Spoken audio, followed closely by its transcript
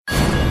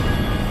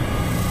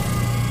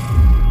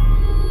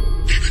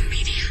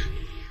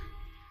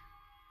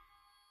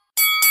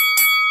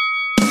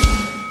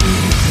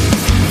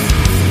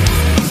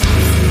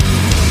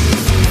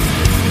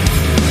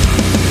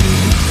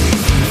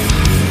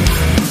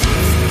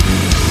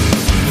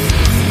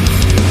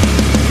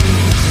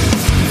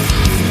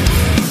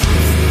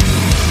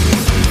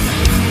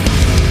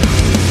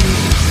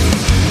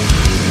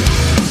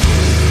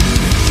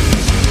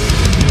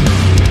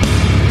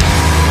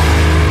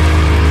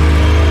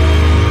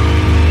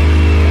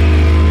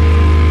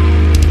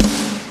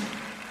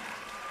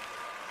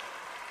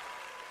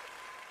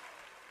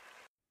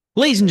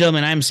Ladies and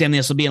gentlemen, I'm Sam the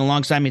SLB, and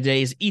alongside me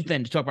today is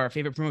Ethan to talk about our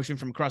favorite promotion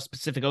from across the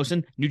Pacific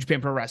Ocean, New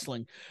Japan Pro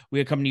Wrestling. We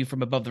are coming to you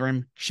from above the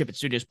rim, Ship It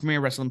Studios, premier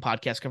wrestling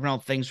podcast, covering all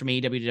things from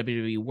AEW to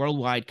WWE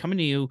worldwide, coming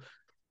to you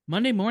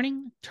Monday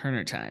morning,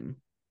 Turner time.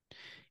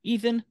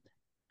 Ethan,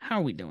 how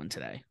are we doing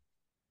today?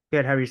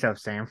 Good. How yourself,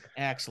 Sam?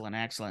 Excellent,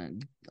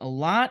 excellent. A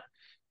lot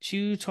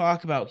to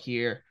talk about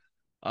here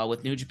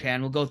with New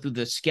Japan. We'll go through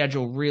the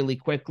schedule really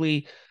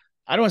quickly.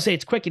 I don't want to say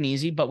it's quick and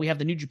easy, but we have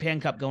the New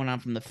Japan Cup going on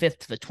from the 5th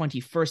to the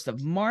 21st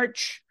of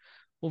March.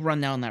 We'll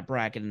run down that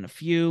bracket in a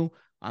few.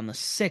 On the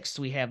 6th,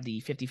 we have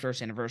the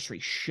 51st anniversary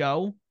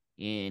show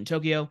in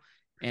Tokyo.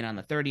 And on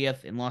the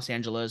 30th in Los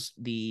Angeles,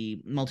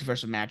 the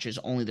multiverse of matches,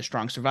 Only the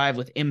Strong Survive,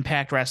 with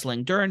Impact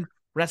Wrestling during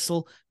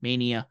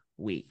WrestleMania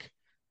week.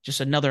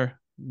 Just another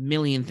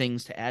million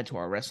things to add to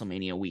our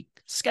WrestleMania week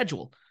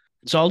schedule.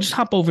 So I'll just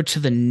hop over to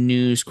the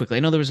news quickly. I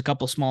know there was a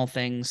couple small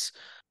things.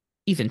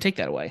 Ethan, take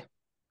that away.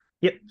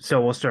 Yep.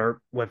 So we'll start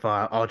with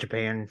All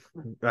Japan.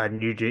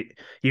 Yuji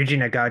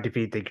Nagata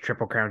defeated the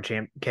Triple Crown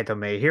champ Kento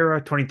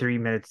Maehara, 23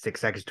 minutes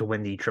 6 seconds to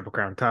win the Triple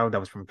Crown title. That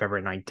was from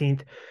February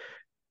 19th.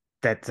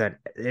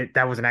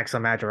 That was an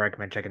excellent match. I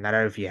recommend checking that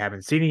out if you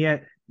haven't seen it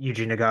yet.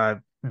 Yuji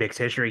Nagata makes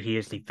history. He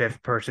is the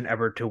fifth person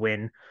ever to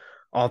win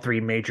all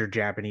three major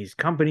Japanese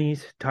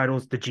companies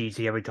titles: the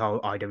GC Heavy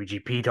title,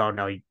 IWGP title,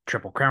 now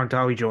Triple Crown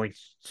title. He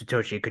joins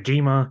Satoshi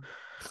Kojima,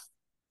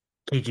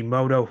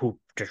 Kijimoto, who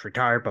just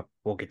retired, but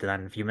we'll get to that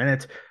in a few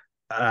minutes.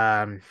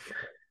 Um,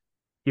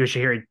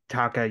 Yoshihiro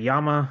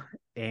Takayama,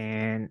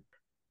 and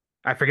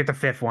I forget the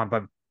fifth one,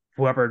 but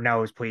whoever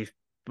knows, please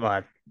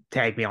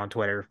tag me on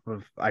Twitter.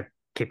 I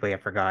can't believe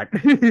I forgot.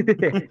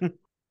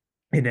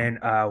 And then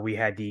we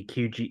had the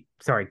QG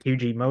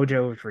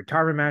Mojo's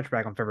retirement match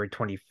back on February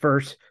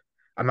 21st.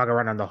 I'm not gonna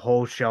run on the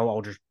whole show.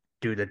 I'll just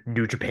do the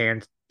New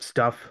Japan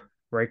stuff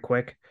right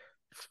quick.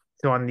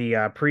 So on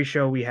the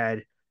pre-show, we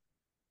had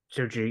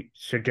Satoshi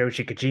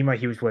Kojima.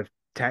 He was with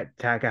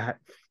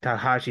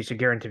Takahashi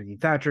Sugiura and Timothy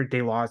Thatcher.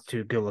 They lost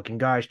to good-looking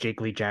guys, Jake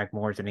Lee, Jack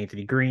Morris, and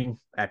Anthony Green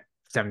at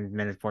 7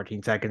 minutes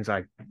 14 seconds.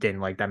 I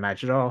didn't like that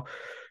match at all.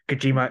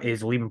 Kojima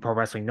is leaving pro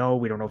wrestling. No,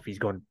 we don't know if he's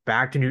going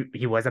back to New.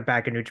 He wasn't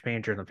back in New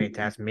Japan during the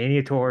Fantastic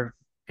Mania tour,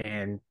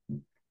 and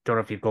don't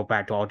know if he'd go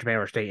back to All Japan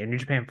or stay in New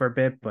Japan for a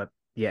bit. But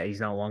yeah, he's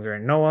no longer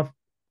in Noah.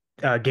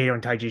 Gato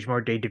and Taiji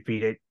Shimura, they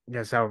defeated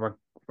Nasawa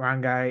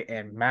Rangai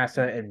and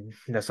Masa, and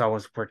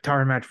Nasawa's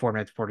retirement match, 4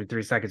 minutes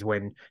 43 seconds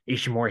when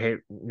Ishimori hit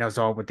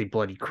Nasawa with the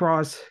bloody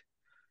cross.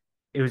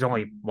 It was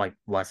only like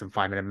less than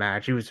 5 minute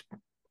match. It was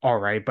all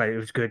right, but it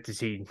was good to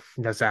see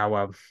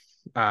Nasawa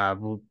uh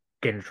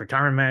get his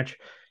retirement match.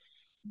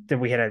 Then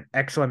we had an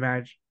excellent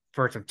match,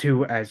 first of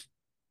two, as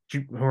who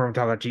I'm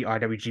talking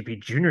about,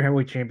 IWGP Junior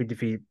Heavyweight Champion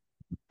defeat,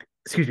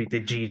 the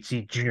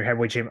GHC Junior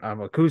Heavyweight Champion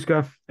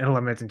Makuska in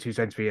 11 minutes and 2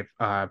 seconds via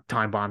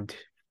time bomb.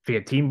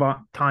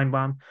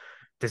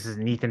 This is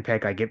an Ethan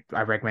pick.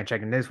 I recommend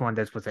checking this one.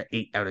 This was an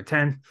 8 out of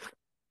 10.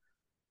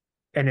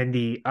 And then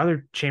the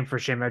other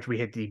championship match, we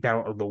had the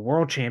Battle of the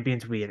World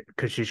Champions. We had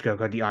Kazuchika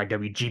got the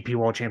IWGP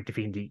World Champ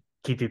defeating the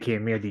Kito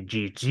Kiyomiya, the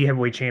GHG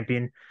Heavyweight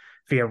Champion,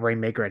 via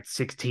Rainmaker at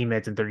 16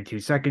 minutes and 32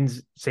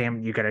 seconds.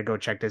 Sam, you got to go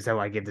check this out.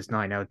 I give this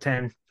 9 out of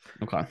 10.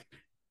 Okay.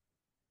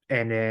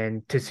 And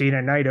then Tatsuya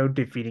Naito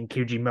defeating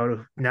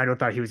Kujimoto. Naito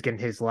thought he was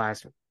getting his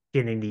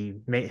his main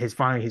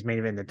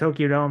event in the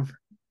Tokyo Dome.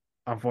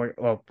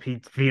 He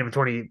beat him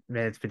 20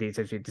 minutes, 58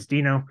 seconds to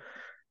Destino.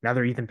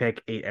 Another Ethan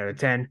pick, 8 out of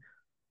 10.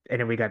 And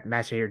then we got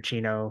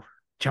Masahiro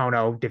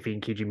Chono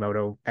defeating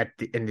Kujimoto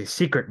in the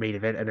secret main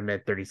event at a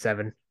minute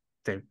 37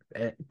 to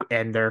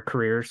end their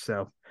careers.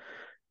 So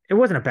it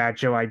wasn't a bad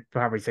show. I'd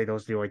probably say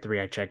those are the only three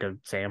I check out,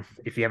 Sam,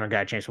 if you haven't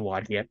got a chance to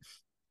watch yet.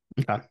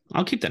 Okay.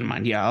 I'll keep that in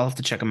mind. Yeah, I'll have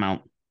to check them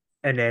out.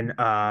 And then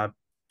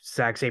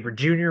Zack Sabre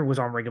Jr. was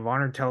on Ring of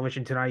Honor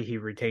television tonight. He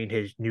retained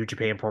his New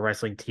Japan Pro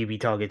Wrestling TV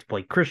title against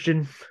Blake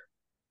Christian.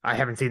 I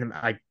haven't seen them.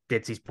 I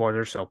did see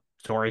spoilers, so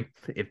sorry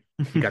if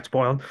you got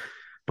spoiled.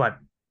 But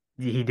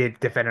he did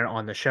defend it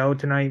on the show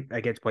tonight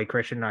against Blake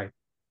Christian.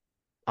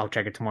 I'll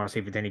check it tomorrow, see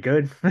if it's any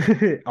good.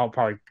 I'll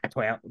probably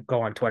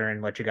go on Twitter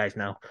and let you guys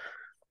know.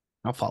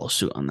 I'll follow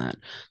suit on that.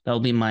 That'll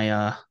be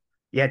my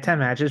Yeah, 10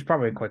 matches,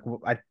 probably a quick.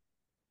 I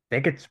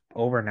think it's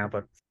over now,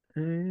 but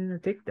I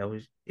think that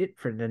was it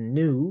for the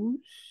news.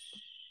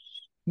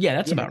 Yeah,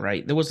 that's Yeah, about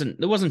right. There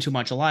wasn't too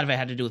much. A lot of it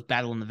had to do with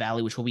Battle in the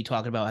Valley, which we'll be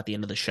talking about at the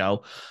end of the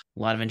show. A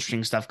lot of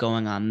interesting stuff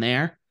going on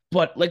there.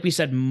 But like we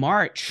said,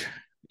 March,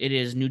 it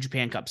is New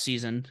Japan Cup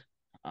season.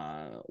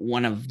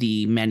 One of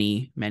the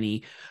many,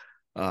 many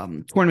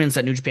tournaments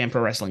that New Japan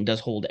Pro Wrestling does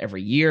hold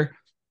every year.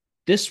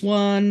 This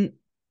one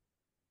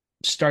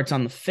starts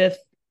on the 5th.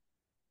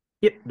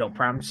 yep, no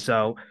problem.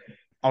 So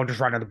I'll just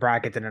run on the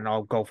brackets and then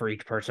I'll go for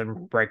each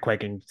person right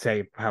quick and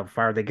say how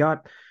far they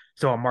got.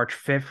 So on March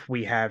 5th,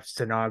 we have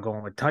Sanada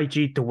going with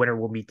Taichi. The winner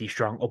will meet the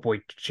strong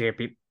Openweight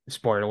champion,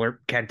 spoiler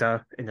alert,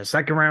 Kenta in the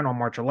second round on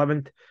March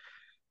 11th.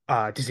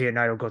 Tetsuya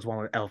Naito goes one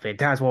with El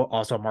Phantasmo.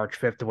 Also March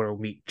 5th, the winner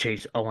will meet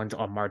Chase Owens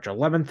on March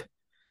 11th.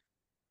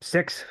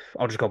 6.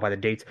 I'll just go by the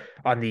dates.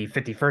 On the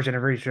 51st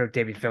anniversary of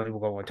David Finlay, will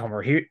go with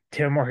Tomohiro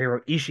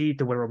Ishii.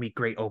 The winner will meet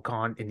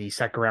Great-O-Khan in the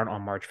second round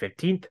on March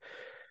 15th.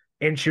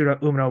 And Shota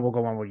Umino will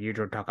go on with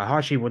Yujiro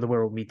Takahashi, where the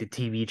winner will meet the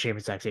TV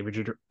champion Zack Sabre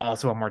Jr.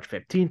 also on March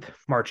 15th.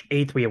 March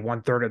 8th, we have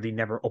 1/3 of the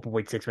never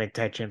openweight six-man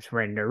tag champs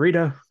Ren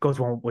Narita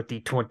goes on with the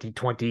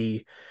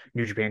 2020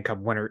 New Japan Cup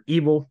winner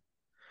Evil.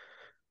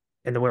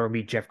 And the winner will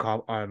meet Jeff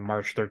Cobb on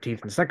March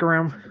 13th in the second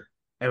round.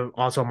 And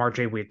also March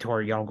 8th, we have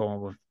Tori Young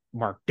going with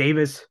Mark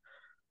Davis,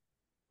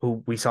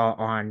 who we saw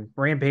on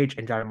Rampage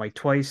and Dynamite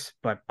twice,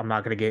 but I'm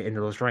not going to get into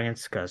those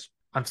rants because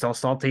I'm still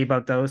salty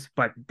about those.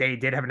 But they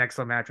did have an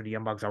excellent match with the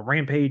Young Bucks on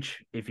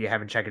Rampage. If you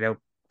haven't checked it out,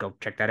 go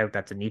check that out.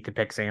 That's a neat to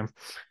pick, Sam.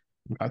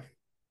 Okay.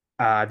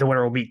 The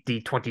winner will meet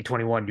the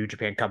 2021 New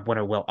Japan Cup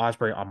winner Will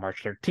Ospreay on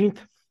March 13th.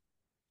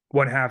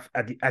 One half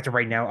as of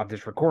right now of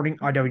this recording,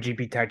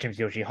 IWGP Tag Champs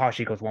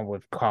Yoshihashi goes one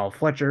with Kyle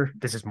Fletcher.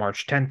 This is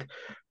March 10th.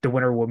 The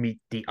winner will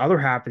meet the other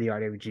half of the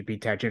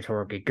IWGP Tag Champs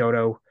Hiroki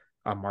Goto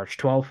on March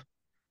 12th.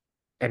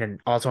 And then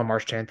also on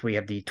March 10th, we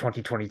have the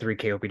 2023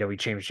 KOPW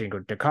Champion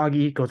Shingo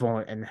Takagi goes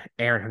on, and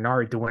Aaron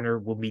Henare, the winner,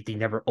 will meet the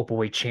never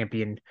openweight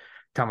champion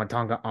Tama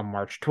Tonga on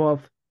March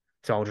 12th.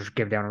 So I'll just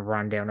give down a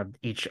rundown of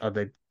each of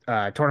the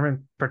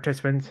tournament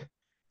participants.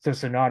 So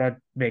Sonata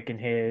making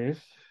his.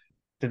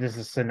 So this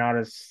is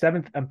Sonata's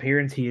 7th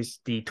appearance. He is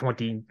the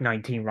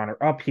 2019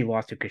 runner-up. He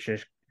lost to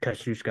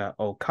Kazuchika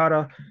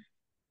Okada.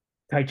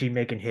 Taichi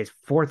making his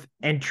 4th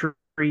entry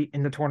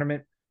in the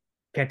tournament.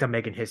 Kenta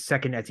making his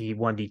 2nd as he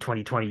won the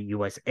 2020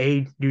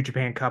 USA New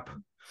Japan Cup.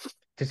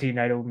 Tetsuya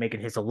Naito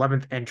making his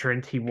 11th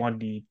entrant. He won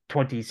the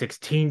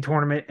 2016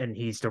 tournament, and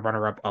he's the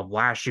runner-up of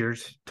last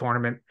year's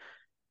tournament.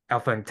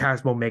 Alpha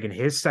Fantasmo making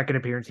his 2nd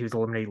appearance. He was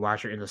eliminated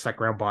last year in the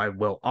second round by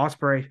Will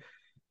Ospreay.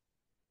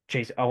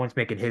 Chase Owens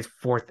making his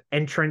 4th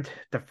entrant.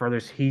 The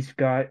furthest he's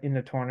got in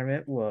the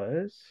tournament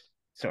was...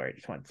 Sorry,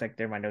 just 1 sec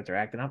there. My notes are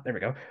acting up. There we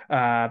go.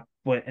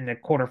 But in the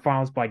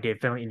quarterfinals by Dave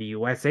Finlay in the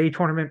USA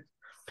tournament.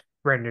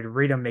 Brandon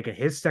Rita making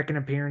his 2nd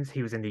appearance.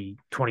 He was in the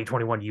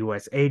 2021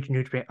 USA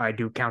New Japan. I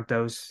do count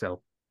those.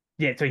 So,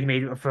 yeah, so he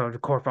made it for the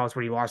quarterfinals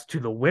where he lost to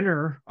the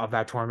winner of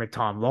that tournament,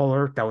 Tom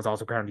Lawler. That was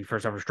also crowned the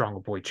first ever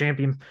Strong Boy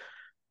champion.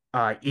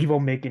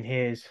 Evo making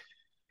his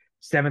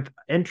 7th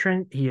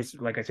entrant. He is,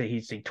 like I said,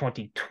 he's the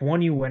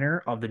 2020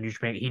 winner of the New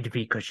Japan. He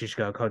defeated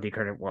Kazuchika Okada, the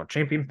current world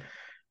champion.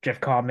 Jeff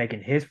Cobb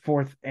making his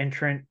 4th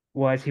entrant.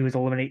 He was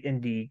eliminated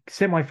in the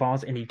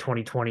semifinals in the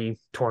 2020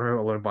 tournament,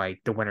 eliminated by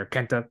the winner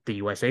Kenta, the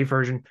USA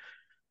version.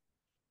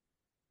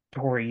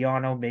 Toru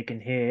Yano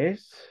making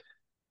his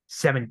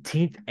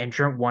 17th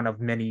entrant, one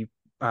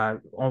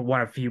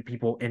of few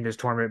people in this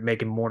tournament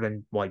making more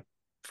than like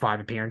 5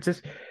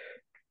 appearances.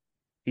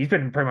 He's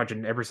been pretty much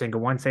in every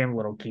single one. Same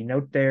little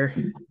keynote there.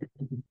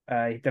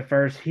 The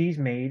first he's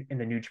made in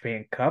the New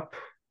Japan Cup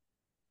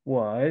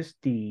was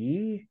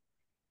the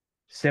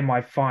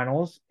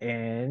semifinals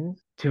in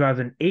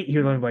 2008. He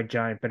was eliminated by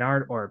Johnny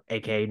Bernard, or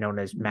aka known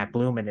as Matt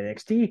Bloom in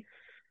NXT.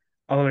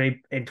 Eliminated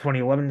in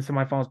 2011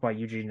 semifinals by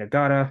Yuji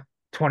Nagata.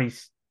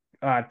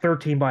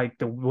 2013 by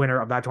the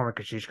winner of that tournament,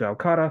 Kazuchika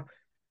Okada.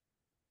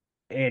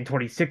 In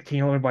 2016,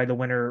 eliminated by the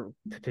winner,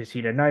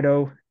 Tetsuya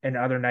Naito. And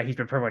other than that, he's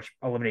been pretty much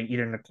eliminated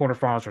either in the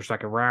quarterfinals or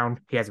second round.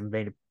 He hasn't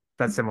made it.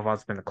 That semifinals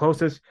has been the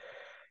closest.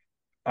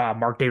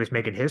 Mark Davis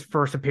making his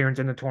 1st appearance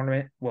in the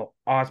tournament. Will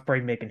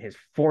Ospreay making his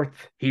 4th.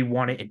 He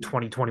won it in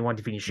 2021,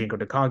 defeating Shingo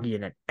Takagi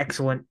in an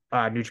excellent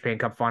New Japan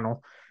Cup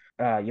final.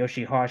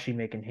 Yoshihashi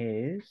making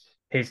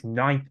his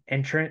 9th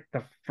entrant.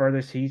 The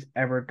furthest he's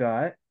ever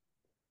got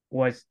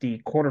was the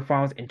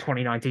quarterfinals in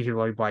 2019. He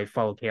was led by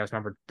fellow Chaos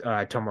member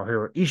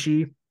Tomohiro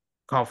Ishii.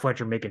 Kyle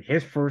Fletcher making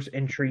his 1st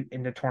entry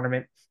in the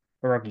tournament.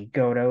 Hiroki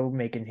Goto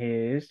making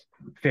his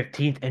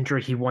 15th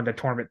entry. He won the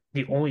tournament,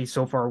 the only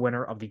so far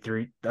winner of the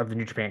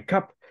New Japan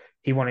Cup.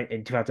 He won it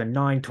in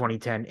 2009,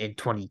 2010, and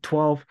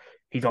 2012.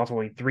 He's also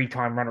a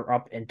 3-time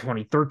runner-up in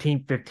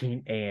 2013,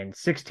 15, and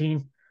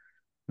 16,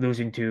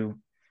 losing to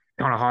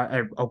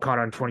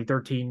Okada in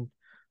 2013,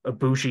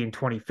 Ibushi in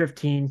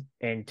 2015,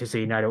 and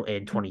Tetsuya Naito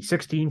in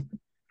 2016.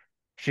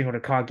 Shingo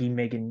Takagi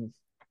making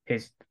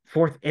his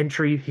 4th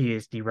entry. He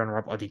is the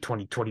runner-up of the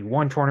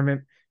 2021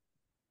 tournament.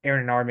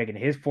 Aaron Henare making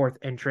his 4th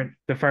entrant.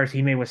 The first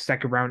he made was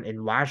second round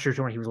in last year's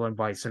tournament. He was won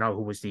by Sonata,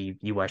 who was the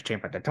U.S.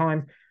 champ at the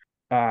time.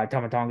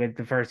 Tama Tonga,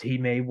 the first he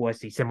made was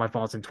the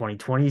semifinals in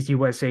 2020's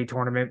USA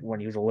tournament when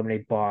he was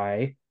eliminated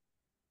by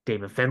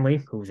David Finlay,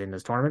 who was in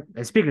this tournament.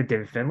 And speaking of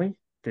David Finlay,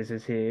 this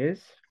is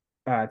his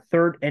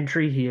 3rd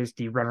entry. He is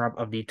the runner-up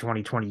of the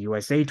 2020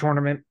 USA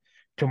tournament.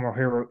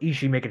 Tomohiro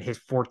Ishii making his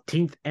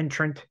 14th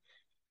entrant.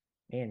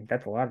 And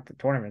that's a lot of the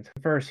tournaments.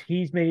 First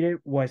he's made it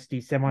was the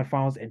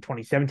semifinals in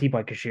 2017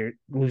 by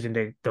losing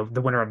to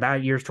the winner of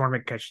that year's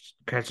tournament,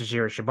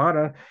 Kazuchika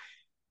Shibata.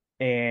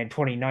 And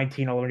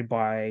 2019 eliminated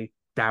by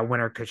that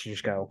winner,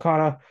 Kazuchika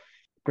Okada.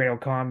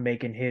 Great-O-Khan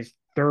making his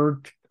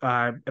 3rd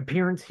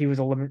appearance. He was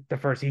eliminated. The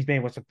first he's made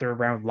was the 3rd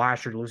round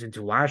last year, losing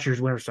to last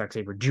year's winner, Zack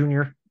Sabre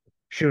Jr.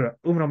 Shota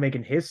Umino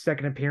making his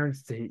 2nd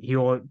appearance.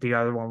 The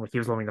other one he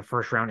was eliminated the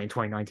 1st round in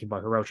 2019 by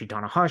Hiroshi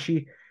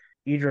Tanahashi.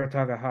 Yujiro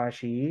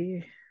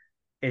Takahashi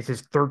It's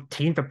his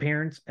 13th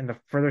appearance and the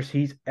furthest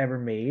he's ever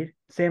made.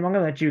 Sam, I'm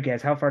gonna let you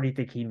guess. How far do you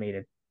think he made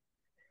it?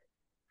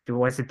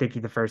 What's the think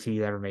the first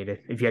he ever made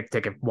it? If you had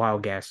to take a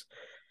wild guess.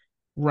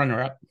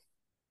 Runner up.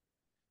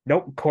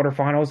 Nope,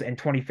 quarterfinals in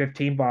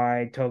 2015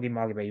 by Togi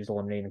Magabe. He was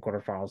eliminated in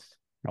quarterfinals.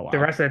 Oh The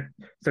wow. rest of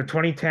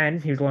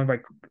 2010, he was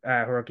eliminated by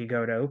Hiroki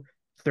Goto.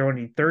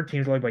 2013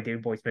 was eliminated by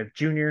David Boy Smith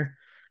Jr.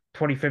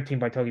 2015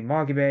 by Togi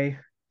Magabe.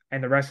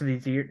 And the rest of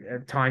these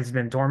times he's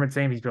been tournament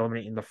same. He's been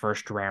eliminated in the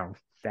first round.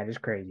 That is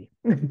crazy.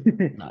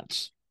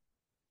 Nuts.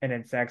 And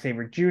then Zack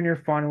Sabre Jr.,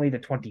 finally the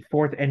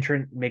 24th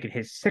entrant, making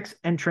his sixth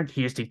entrant.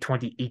 He is the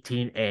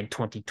 2018 and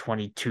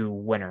 2022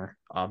 winner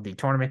of the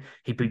tournament.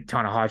 He beat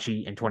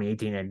Tanahashi in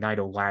 2018 and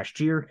Naito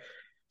last year.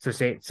 So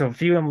a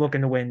few of them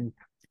looking to win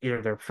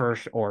either their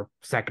first or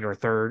second or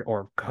third,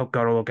 or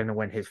Goto looking to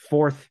win his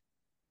fourth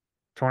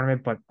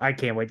tournament. But I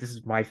can't wait. This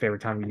is my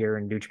favorite time of year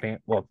in New Japan.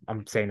 Well,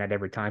 I'm saying that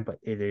every time, but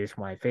it is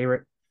my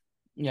favorite.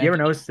 Yeah, You ever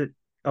notice that?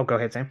 Oh, go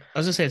ahead, Sam. I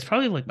was gonna say it's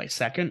probably like my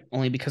second,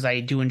 only because I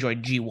do enjoy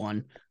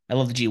G1. I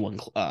love the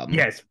G1.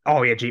 Yes.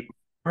 Oh, yeah, G.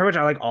 Pretty much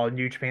I like all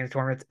New Japan's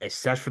tournaments,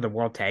 except for the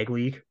World Tag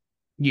League.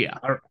 Yeah.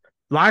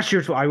 Last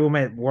year's, I will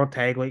admit, World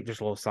Tag League,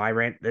 just a little side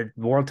rant. The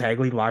World Tag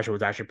League last year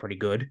was actually pretty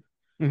good.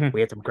 Mm-hmm. We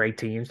had some great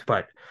teams,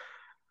 but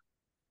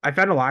I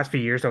found the last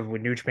few years of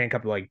with New Japan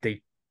Cup, like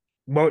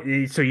so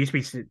it used to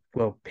be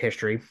well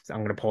history. So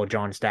I'm gonna pull a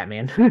John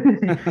Statman.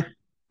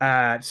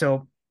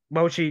 So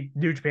Mochi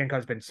New Japan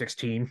Cup's been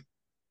 16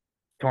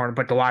 tournament,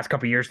 but the last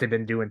couple years they've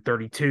been doing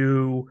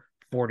 32,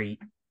 48.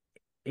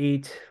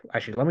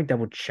 Actually, let me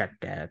double check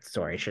that.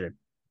 Sorry, I should have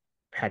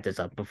had this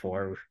up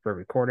before we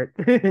record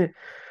it.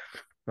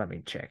 Let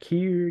me check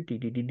here.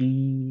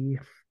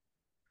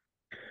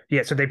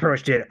 Yeah, so they pretty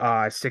much did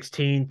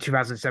 16.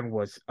 2007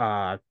 was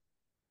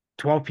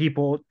 12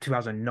 people.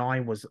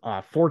 2009 was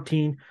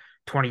 14.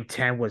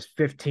 2010 was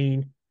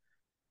 15.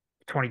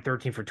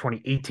 2013 for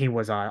 2018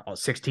 was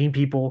 16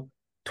 people.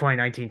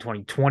 2019,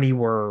 2020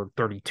 were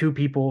 32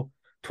 people.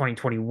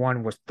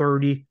 2021 was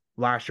 30.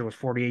 Last year was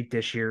 48.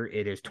 This year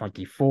it is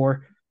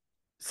 24.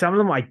 Some of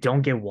them I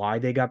don't get why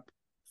they got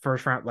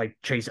first round, like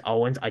Chase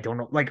Owens. I don't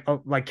know, like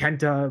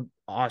Kenta,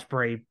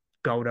 Osprey,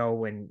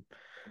 Goto, and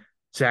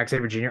Zack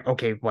Sabre Jr.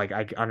 Okay, like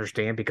I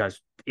understand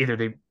because either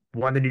they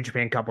won the New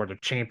Japan Cup or they're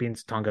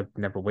champions. Tonga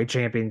never weight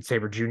champion.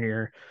 Sabre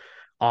Jr.,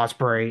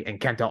 Osprey, and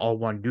Kenta all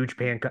won New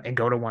Japan and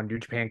Goto won New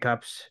Japan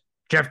Cups.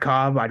 Jeff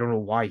Cobb, I don't know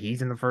why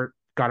he's in the first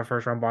got a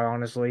first round bye.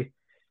 Honestly,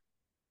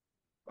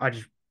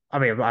 I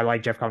mean, I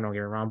like Jeff Cobb. Don't get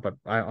me wrong, but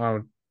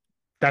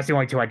that's the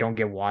only two I don't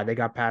get why they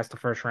got past the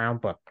first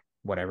round. But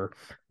whatever.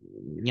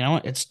 You know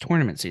what? It's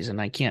tournament season.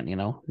 I can't,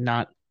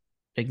 not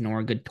ignore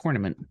a good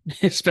tournament,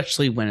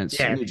 especially when it's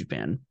Yeah. New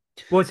Japan.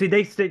 Well, see,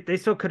 they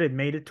still could have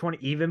made it 20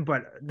 even,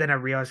 but then I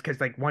realized because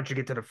like once you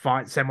get to the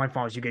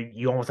semifinals,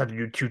 you almost have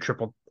to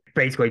do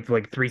basically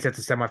like three sets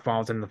of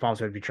semifinals, and the finals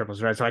would be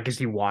triples, right? So I can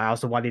see why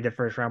they did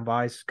first round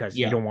buys because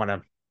you Yeah. don't want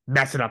to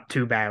mess it up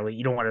too badly.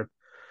 You don't want to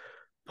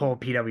pull a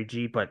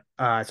PWG, but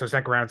so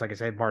second rounds, like I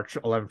said, March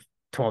 11th,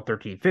 12th,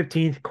 13th,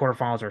 15th.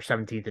 Quarterfinals are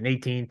 17th and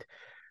 18th.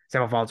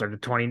 Semifinals are the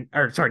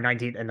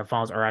 19th, and the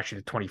finals are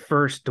actually the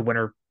 21st. The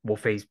winner will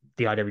face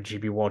the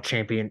IWGP World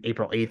Champion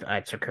April 8th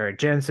at Sakura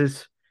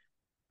Genesis.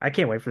 I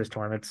can't wait for this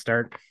tournament to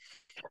start.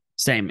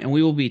 Same. And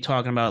we will be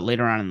talking about it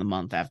later on in the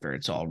month after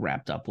it's all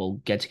wrapped up. We'll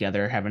get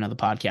together, have another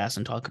podcast,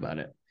 and talk about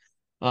it.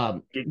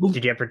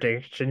 Did you have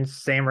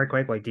predictions, Sam, right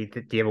quick? Like, do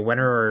you have a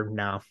winner or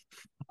no?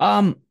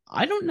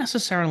 I don't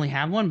necessarily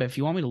have one, but if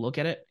you want me to look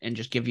at it and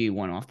just give you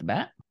one off the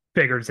bat.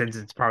 Figured since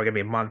it's probably gonna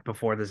be a month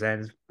before this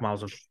ends, might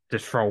as well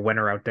just throw a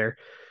winner out there.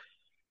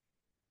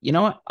 You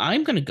know what?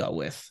 I'm gonna go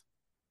with.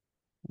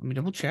 Let me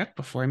double check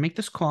before I make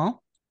this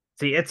call.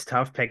 See, it's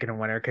tough picking a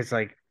winner because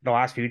like the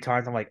last few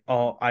times I'm like,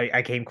 oh,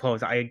 I came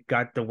close. I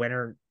got the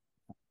winner.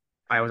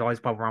 I was always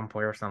above wrong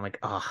player, so I'm like,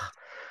 oh.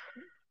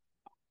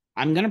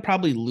 I'm gonna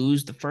probably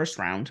lose the first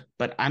round,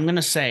 but I'm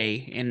gonna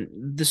say, and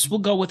this will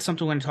go with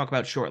something we're gonna talk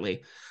about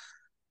shortly.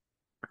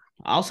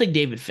 I'll say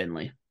David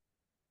Finlay.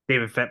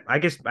 David Fett. I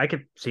guess I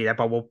could see that,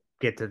 but we'll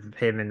get to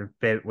him in a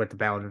bit with the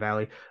Battle in the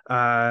Valley.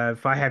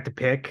 If I had to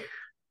pick,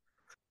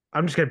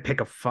 I'm just gonna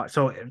pick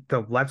so the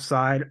left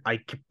side, I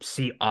could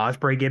see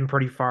Osprey getting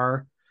pretty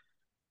far.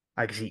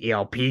 I could see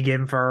ELP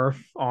getting far,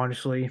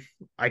 honestly.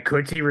 I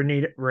could see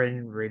Rita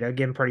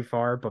getting pretty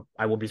far, but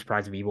I will be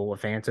surprised if Evil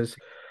advances.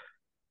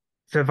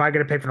 So if I got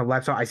to pick from the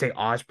left side, I say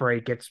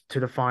Osprey gets to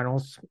the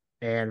finals.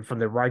 And from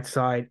the right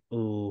side,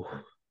 ooh,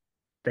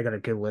 they got a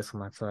good list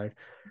on that side.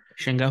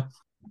 Shingo.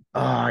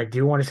 I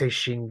do want to say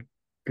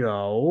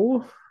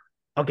Shingo.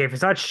 Okay, if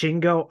it's not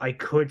Shingo, I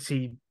could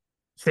see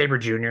Sabre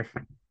Jr.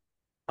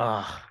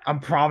 I'm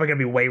probably gonna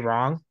be way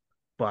wrong,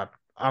 but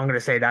I'm gonna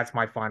say that's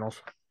my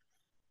finals.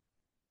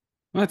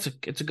 Well, it's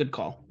a good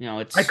call.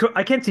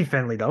 I can't see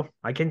Finley though.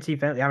 I can see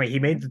Finley. I mean, he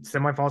made the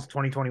semifinals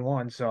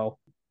 2021, so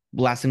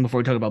last thing before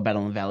we talk about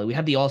Battle in the Valley, we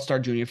had the All-Star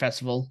Junior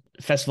Festival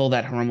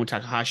that Hiromu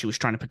Takahashi was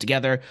trying to put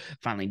together,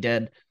 finally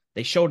did.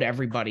 They showed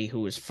everybody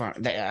who was from.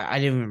 I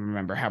didn't even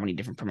remember how many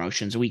different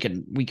promotions. We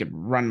could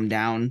run them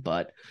down,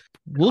 but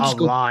we'll A just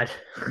go. lot.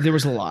 There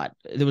was a lot.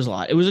 There was a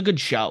lot. It was a good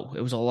show.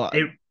 It was a lot.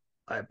 It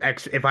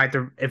if I had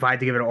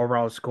to give it an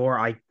overall score,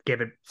 I give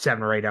it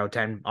 7 or 8 out of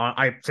 10.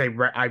 I say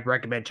I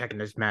recommend checking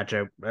this match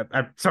out.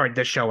 Sorry,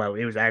 this show out.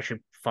 It was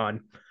actually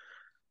fun.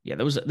 Yeah,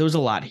 there was a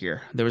lot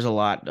here. There was a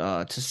lot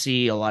to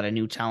see, a lot of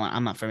new talent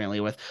I'm not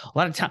familiar with. A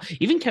lot of talent.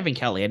 Even Kevin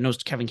Kelly. I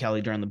noticed Kevin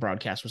Kelly during the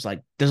broadcast was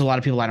like, "There's a lot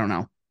of people I don't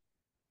know."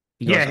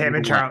 He Yeah, goes, him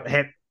and "What?"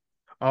 Charles.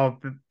 Oh,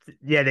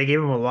 yeah, they gave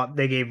him a lot.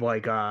 They gave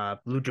like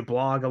Lucha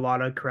Blog a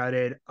lot of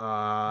credit.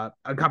 A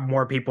couple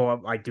more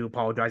people. I do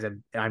apologize.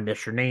 I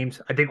missed your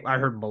names. I think I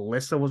heard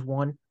Melissa was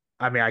one.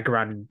 I mean, I could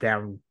round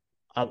down.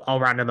 I'll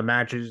round down the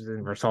matches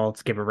and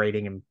results, give a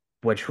rating, and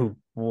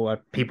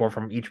what people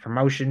from each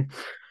promotion.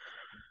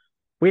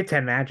 We had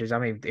 10 matches. I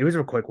mean, it was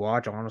a quick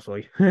watch,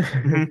 honestly.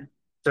 Mhm.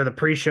 So the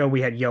pre-show,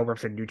 we had Yo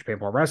representing New Japan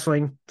Pro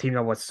Wrestling, teaming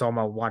up with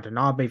Soma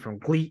Watanabe from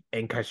GLEAT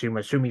and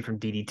Kazuma Sumi from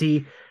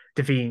DDT,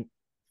 defeating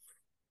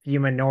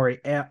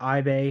Yuminori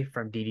Ibe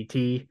from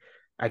DDT,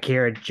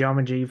 Akira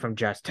Jomaji from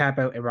Just Tap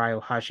Out, and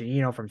Ryo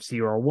Hashimoto from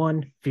Zero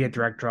One via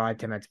direct drive,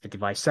 10 minutes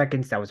 55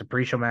 seconds. That was a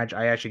pre-show match.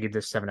 I actually give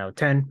this 7 out of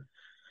 10.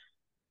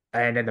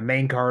 And then the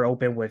main card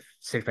opened with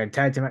 6-man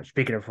tag team match.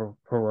 Speaking of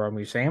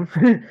Hiromu Sam,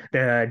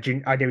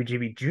 the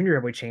IWGP Junior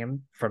Heavyweight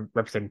Champ from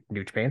representing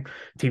New Japan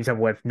teams up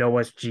with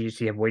Noah's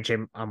GC Heavyweight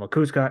Champ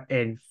Amakusa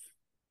and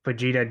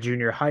Vegeta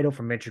Junior Haito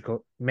from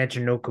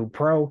Michinoku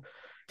Pro,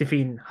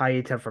 defeating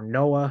Hayata from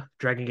Noah,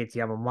 Dragon Gate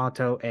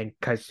Yamamoto, and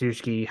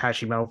Kazuki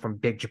Hashimoto from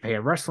Big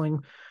Japan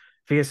Wrestling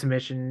via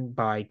submission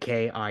by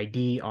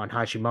KID on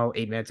Hashimoto,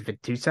 8 minutes and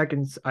 52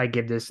 seconds. I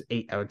give this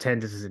 8 out of 10.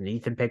 This is an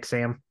Ethan pick,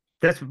 Sam.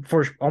 That's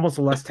for almost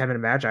a less 10-minute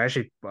match. I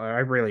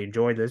really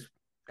enjoyed this,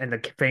 and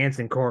the fans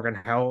in Corrigan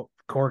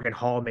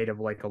Hall made it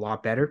like a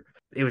lot better.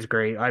 It was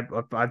great. I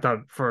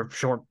thought for a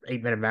short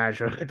 8-minute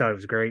match, I thought it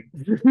was great.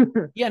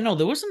 Yeah, no,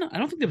 there wasn't. I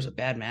don't think there was a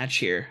bad match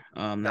here.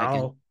 That I can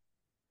No,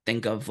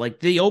 think of. Like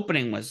the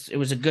opening was, it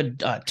was a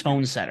good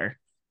tone setter.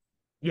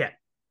 yeah,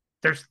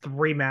 there's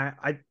 3 match.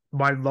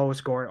 My lowest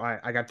score.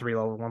 I got 3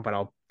 low one, but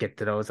I'll get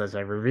to those as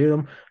I review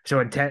them. So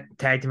in tag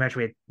team match,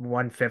 we had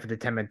 1/5 of the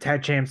 10-man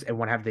tag champs and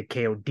 1/2 of the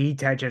KOD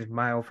tag champs.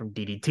 Mile from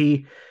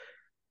DDT,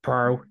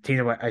 Pro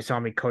Tina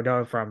Isami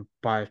Kodo from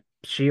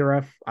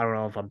Bashira. I don't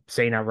know if I'm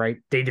saying that right.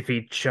 They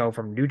defeat Show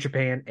from New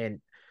Japan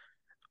and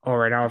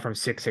Orinoco from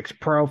 6-6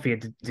 Pro via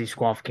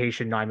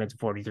disqualification, 9 minutes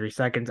and 43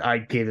 seconds. I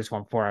gave this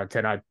one 4 out of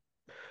 10. I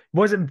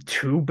wasn't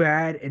too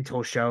bad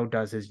until Show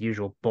does his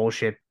usual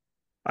bullshit.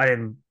 I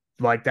didn't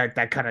like that.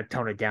 That kind of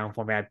toned it down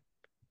for me. I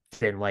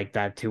didn't like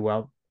that too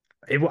well.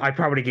 I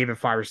probably gave it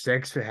 5 or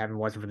 6 if it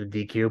wasn't for the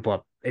DQ,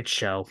 but it's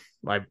Show.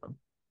 Like,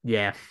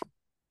 yeah,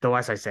 the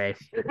less I say.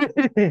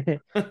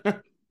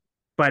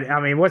 But I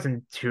mean, it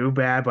wasn't too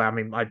bad. But I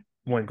mean, I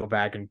wouldn't go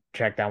back and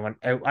check that one.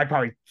 I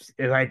probably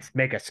if I'd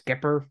make a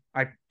skipper.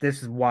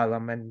 This is while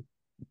I'm in.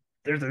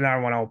 There's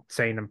another one I'll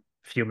say in a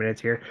few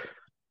minutes here.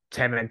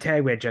 10-man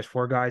tag. We had just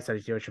 4 guys. That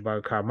is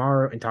Yoshibaru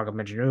Kamaru and Taka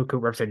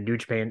Michinoku representing New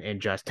Japan and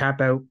Just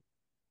Tap Out.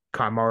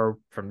 Kamaru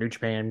from New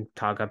Japan,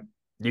 Taka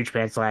New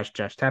Japan /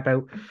 Just Tap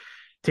Out.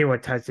 Team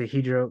with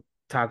Tatsuhiro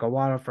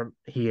Takawada from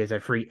he is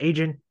a free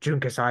agent. Jun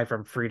Kasai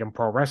from Freedom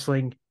Pro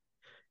Wrestling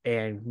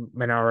and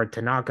Minoru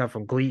Tanaka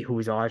from GLEAT, who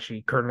is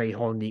actually currently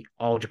holding the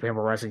All Japan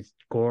Pro Wrestling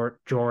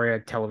Gloria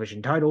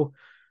television title.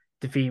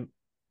 Defeat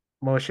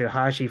Moshe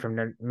Hashi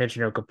from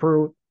Michinoku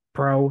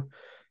Pro.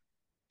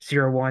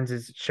 0-1's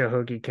is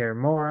Shohoki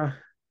Karamura.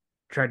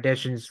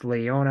 Traditions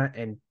Leona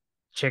and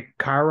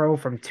Chikaro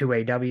from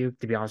 2AW.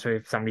 To be honest with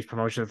you, some of these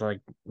promotions like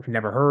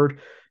never heard,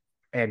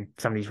 and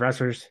some of these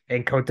wrestlers.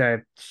 And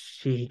Kota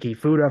Shihiki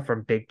Fuda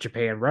from Big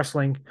Japan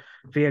Wrestling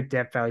via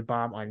Death Valley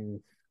Bomb on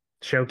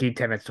Shoki,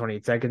 10 minutes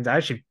 28 seconds. I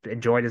actually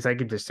enjoyed this. I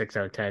give this 6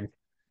 out of 10.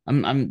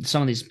 I'm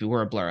some of these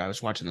were a blur. I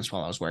was watching this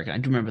while I was working. I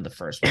do remember the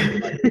first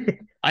one.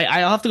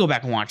 I'll have to go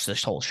back and watch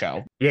this whole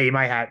show. Yeah, you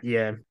might have.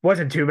 Yeah,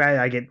 wasn't too bad.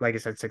 I get, like I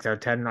said, 6 out of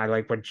 10. I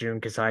like what Jun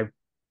Kasai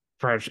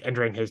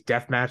entering his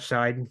deathmatch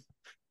side,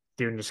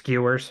 doing the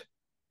skewers.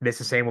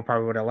 Mrs. Same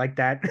probably would have liked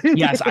that.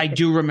 Yes, I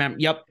do remember.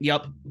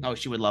 Yep. Oh,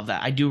 she would love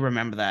that. I do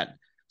remember that.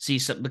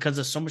 See, because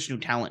there's so much new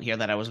talent here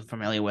that I wasn't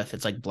familiar with,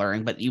 it's like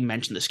blurring. But you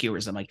mentioned the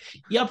skewers. I'm like,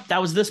 yep, that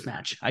was this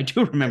match. I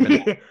do remember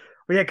that.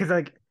 Well, yeah, because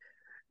like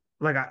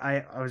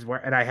I was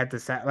and I had to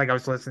say like I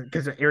was listening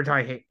because every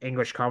time I hate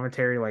English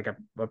commentary, like I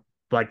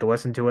like to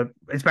listen to it,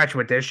 especially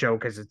with this show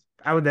because it's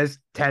out of this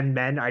 10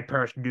 men, I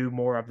perhaps knew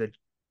more of the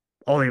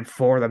only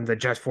 4 of them, the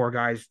just 4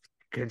 guys,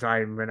 because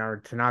I'm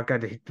in Tanaka.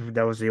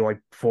 That was the only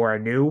 4 I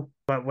knew.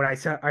 But when I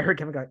heard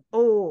Kevin go,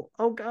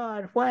 oh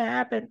God, what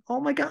happened?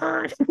 Oh my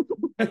God.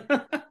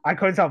 I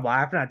couldn't stop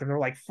laughing at them. They were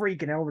like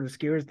freaking out over the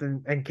skewers.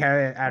 And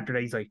Kevin, after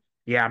that, he's like,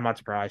 yeah, I'm not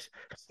surprised.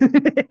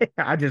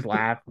 I just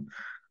laugh.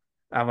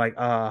 I'm like,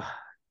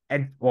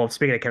 and well,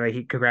 speaking of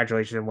Kevin,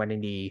 congratulations on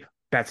winning the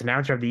Best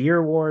Announcer of the Year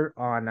award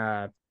on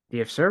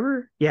DF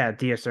Server. Yeah,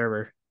 DF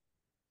Server.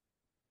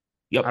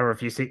 Yep. I don't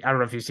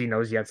know if you've seen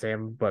those yet,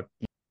 Sam, but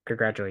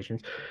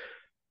congratulations.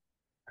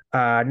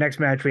 Next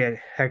match we had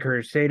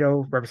Hikaru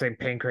Sato representing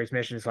Pancrase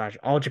Mission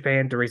 / All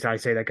Japan. The reason I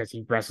say that because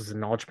he wrestles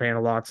in All Japan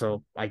a lot,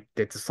 so I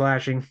did the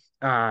slashing.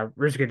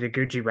 Ryusuke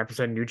Taguchi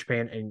representing New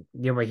Japan and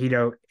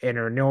Yumahito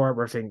Inoue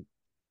representing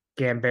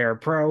Gambara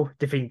Pro,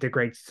 defeating the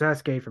Great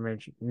Sasuke from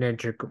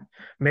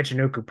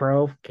Michinoku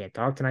Pro. Can't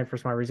talk tonight for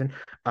some reason.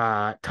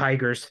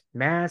 Tiger's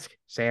Mask.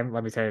 Sam,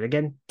 let me say it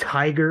again.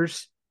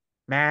 Tiger's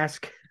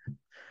Mask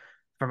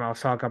from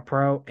Osaka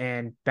Pro,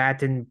 and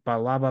Baton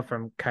Balaba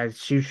from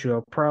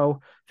Kaishusho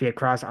Pro via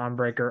cross arm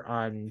breaker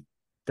on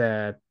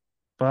the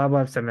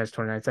Balaba, 7 minutes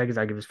 29 seconds.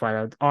 I give this flat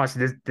out.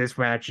 Also, this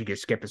match you can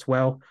skip as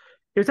well.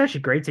 It was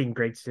actually great seeing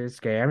Great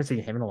Sasuke. I haven't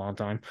seen him in a long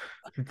time.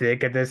 Did it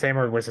get the same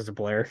or was this a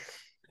blur?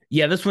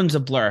 Yeah, this one's a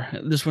blur.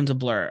 This one's a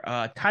blur.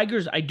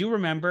 Tigers, I do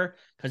remember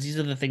because these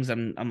are the things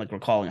I'm like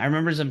recalling. I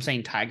remember them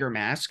saying Tiger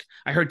Mask.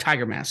 I heard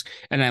Tiger Mask,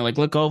 and I like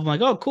look over, I'm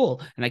like, oh,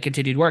 cool, and I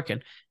continued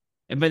working.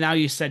 But now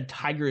you said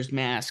Tiger's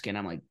Mask, and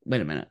I'm like,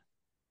 wait a minute,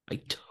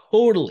 I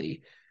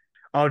totally.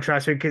 Oh,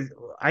 trust me, because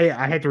I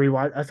had to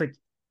rewatch. I was like,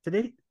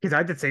 today because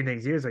I did the same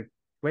things. He was like,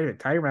 wait a minute,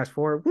 Tiger Mask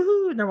 4,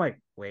 woohoo! And I'm like,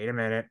 wait a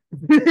minute.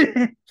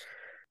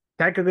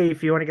 Technically,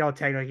 if you want to go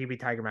technically, he'd be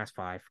Tiger Mask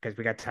 5 because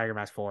we got Tiger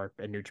Mask 4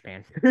 in New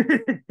Japan.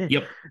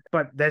 Yep.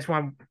 But this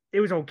one, it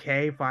was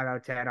okay, 5 out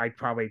of 10. I'd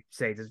probably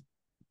say this.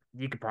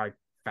 You could probably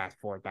fast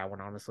forward that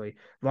one, honestly.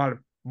 A lot of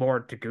more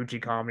Taguchi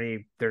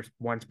comedy. There's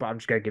one spot I'm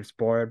just gonna give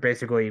spoiler.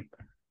 Basically,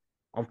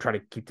 I'll try to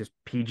keep this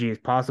PG as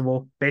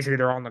possible. Basically,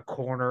 they're on the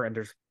corner and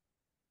there's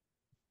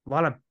a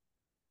lot of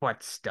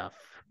butt stuff.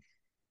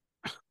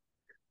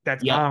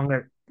 That's all Yep. I'm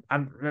gonna.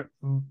 I'm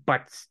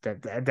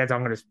that's all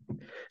I'm gonna.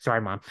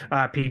 Sorry, mom.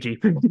 PG.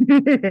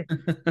 I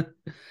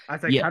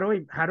was like, Yeah.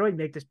 how do I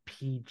make this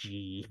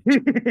PG?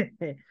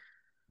 And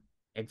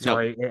No.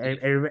 sorry,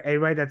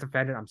 anybody that's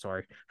offended, I'm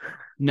sorry.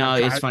 No,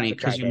 it's I'm funny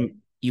because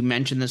trying you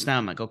mentioned this now.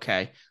 I'm like,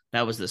 okay,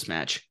 that was this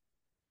match.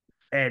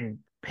 and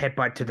hit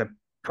butt to the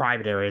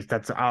private areas.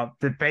 That's all.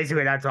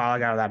 Basically, that's all I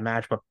got of that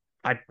match. But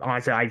I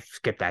honestly, I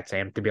skipped that,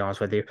 Sam. To be honest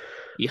with you,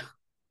 Yeah.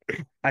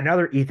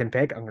 another Ethan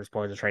pick. I'm going to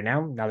spoil this right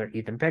now. Another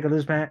Ethan pick of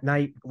this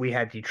night. We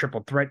had the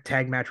triple threat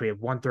tag match. We have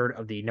 1/3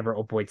 of the number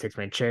weight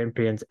 6-man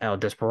champions. El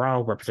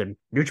Desperado represent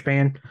New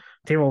Japan.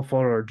 Timo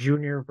Fuller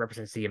Jr.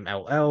 represents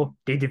CMLL.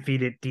 They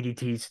defeated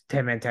DDT's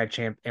 10-man tag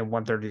champ and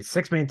 1/3 of the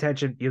 6-man tag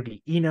champ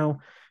Yuki Ino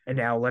and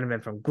Al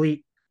Lenneman from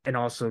GLEAT, and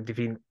also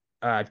defeating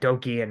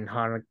Doki and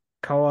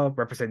Hanakawa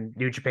represent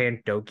New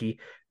Japan, Doki,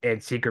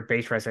 and Secret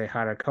Base Wrestling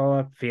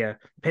Hanakawa via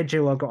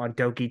pinche logo on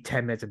Doki,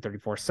 10 minutes and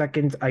 34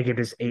 seconds. I give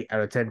this 8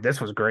 out of 10.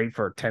 This was great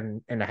for a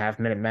 10.5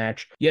 minute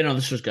match. Yeah, no,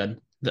 this was good.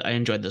 I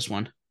enjoyed this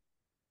one.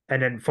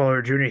 And then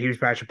Fuller Jr., he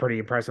was actually pretty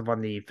impressive on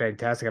the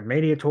Fantastic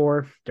Mania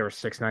tour. There were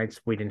 6 nights.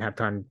 We didn't have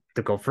time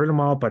to go through them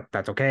all, but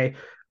that's okay.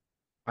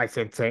 I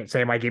said,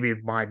 same. I give you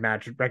my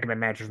recommend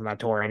matches from that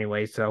tour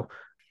anyway. So,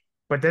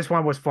 but this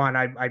one was fun.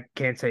 I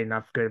can't say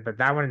enough good, but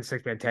that one in the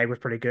 6-man tag was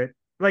pretty good.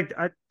 Like,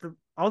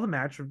 all the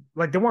matches,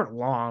 like, they weren't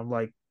long.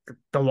 Like,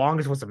 the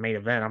longest was the main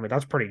event. I mean,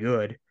 that's pretty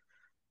good.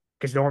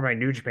 Because normally in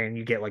New Japan,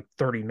 you get like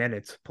 30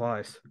 minutes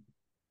plus.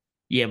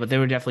 Yeah, but they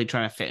were definitely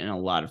trying to fit in a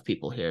lot of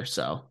people here.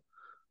 So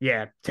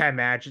Yeah, 10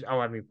 matches. Oh,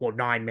 I mean, well,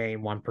 9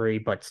 main, 1 pre,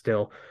 but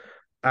still.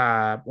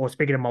 Well,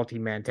 speaking of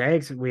multi-man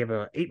tags, we have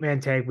a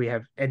 8-man tag. We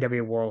have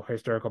NWA World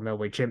Historical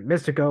Middleweight Champ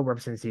Mystico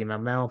representing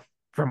CMLL.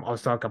 From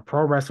Osaka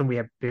Pro Wrestling, we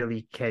have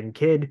Billy Ken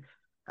Kid,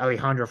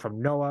 Alejandro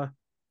from Noah,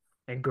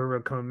 and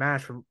Guru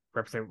Kumash from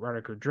represent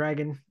Ranaku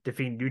Dragon,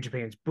 defeating New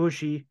Japan's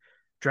Bushi,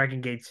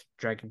 Dragon Gate's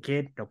Dragon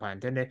Kid, no pun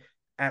intended,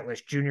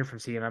 Atlas Jr. from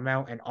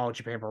CMML, and All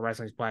Japan Pro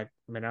Wrestling's Black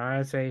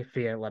Menarase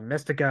via La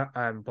Mystica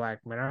on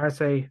Black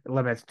Menarase,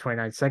 11 minutes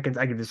 29 seconds.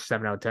 I give this a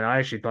 7 out of 10. I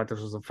actually thought this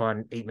was a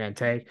fun 8-man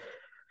tag.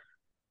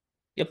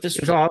 yep, this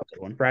It's was a all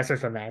good one. wrestlers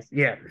from that.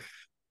 Yeah.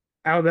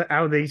 Out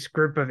of this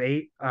group of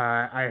 8,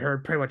 I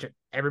heard pretty much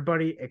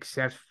everybody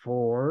except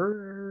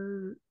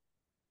for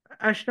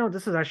actually no,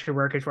 this is actually a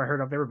rare case where I heard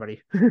of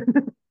everybody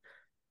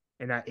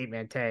in that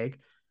 8-man tag.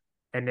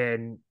 And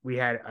then we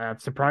had a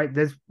surprise.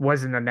 This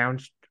wasn't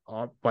announced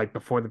like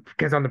before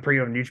because on the pre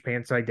New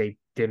Japan side they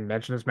didn't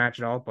mention this match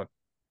at all. But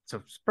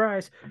so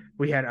surprise,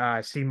 we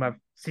had Sema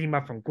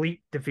from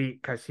GLEAT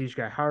defeat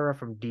Kazuchika Hara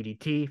from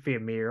DDT via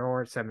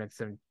Meteor 7 minutes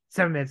and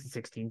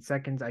 16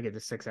 seconds. I give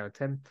this 6 out of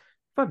 10.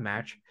 Fun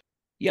match.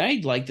 Yeah,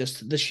 I like this.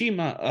 The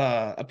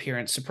Shima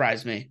appearance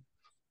surprised me.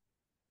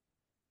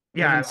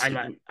 Yeah,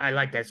 I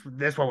like this.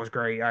 This one was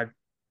great. And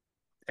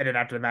then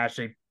after the match,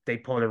 they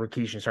pulled a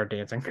Rikishi and start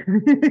dancing.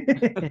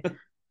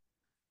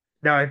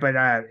 No, but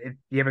if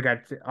you ever got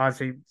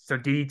honestly, so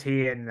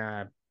DDT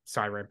and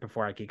sorry, right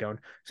before I keep going.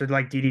 So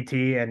like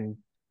DDT and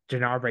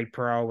Janare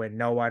Pro and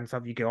Noah and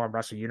stuff, you go on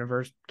Wrestle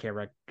Universe.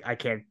 I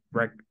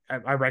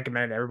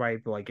recommend everybody,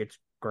 like it's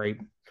great.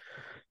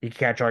 You can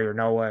catch all your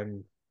Noah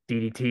and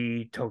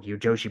DDT, Tokyo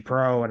Joshi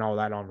Pro, and all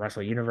that on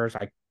Wrestle Universe.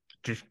 I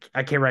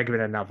can't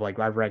recommend it enough. Like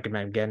I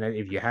recommend getting it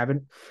if you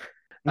haven't.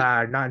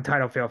 Not in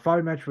title fail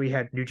five match. We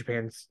had New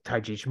Japan's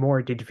Taiji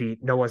Ishimori did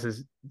defeat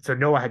Noah's. So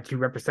Noah had 2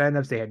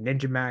 representatives. They had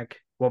Ninja Mac.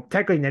 Well,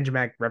 technically Ninja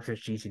Mac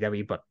represents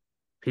GCW, but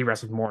he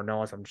wrestles more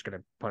Noah, so I'm just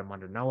gonna put him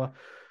under Noah.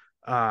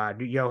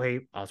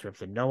 Yohei also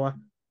represented Noah.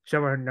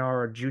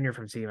 Shimanoru Jr.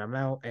 from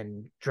CMML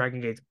and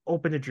Dragon Gates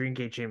opened the Dream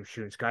Gate champ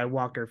Shun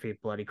Skywalker,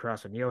 Fate Bloody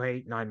Cross on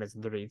Yohei, 9 minutes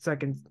and 38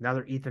 seconds.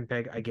 Another Ethan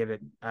Peg, I give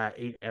it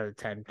 8 out of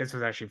 10. This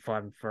was actually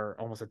fun for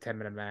almost a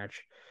 10-minute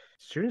match.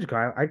 Shun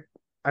Sky,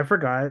 I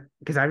forgot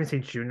because I haven't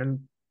seen Shun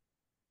in,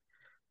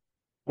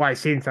 well, I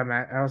seen some,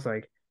 I was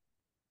like,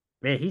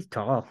 man, he's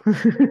tall.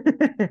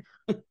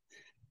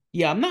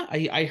 Yeah,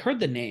 I heard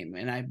the name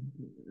and I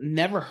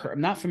never heard.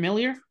 I'm not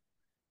familiar.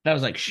 That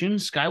was like Shun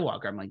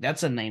Skywalker. I'm like,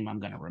 that's a name I'm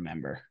gonna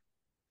remember.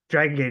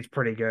 Dragon Gate's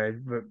pretty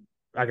good, but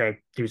I gotta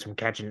do some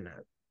catching.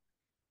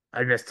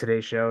 I missed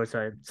today's show,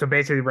 so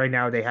basically right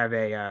now they have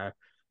a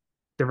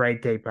the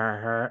right day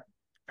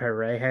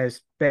Parejas.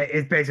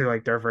 It's basically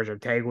like their version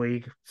of tag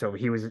league. So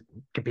he was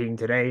competing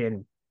today,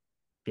 and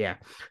yeah,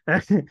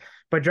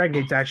 but Dragon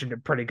Gate's actually a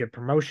pretty good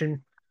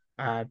promotion.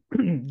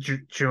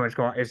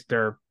 Chuan is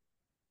their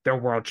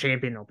world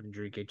champion, Open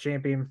Dream Gate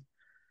champion.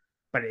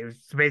 But it was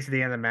basically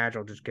the end of the match.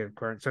 I'll just give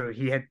current. So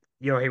he had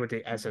Yohei with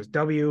the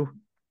SSW.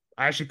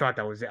 I actually thought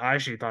that was it. I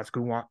actually thought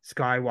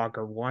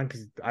Skywalker won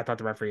because I thought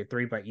the referee had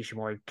three, but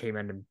Ishimori came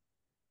in and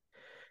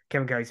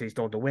Kevin Kelly said he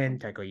stole the win.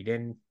 Technically, he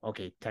didn't.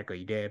 Okay, technically,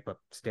 he did, but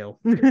still.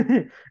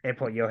 And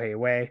put Yohei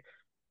away.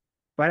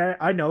 But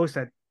I noticed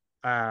that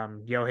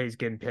Yohei's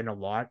getting pinned a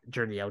lot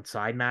during the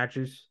outside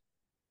matches.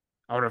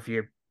 I don't know if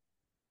you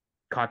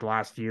caught the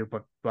last few,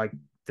 but like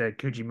the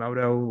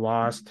Kujimoto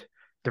lost.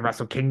 The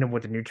Wrestle Kingdom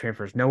with the new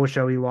transfers Noah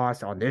show, he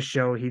lost. On this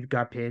show, he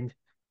got pinned.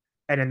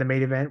 And in the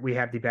main event, we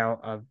have the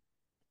bout of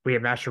we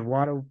have Master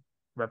Wato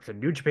represent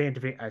New Japan,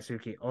 defeat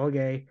Asuki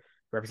Oge,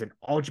 represent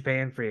All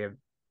Japan for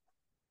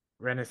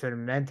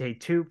Renaissance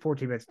 2,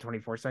 14 minutes,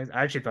 24 seconds.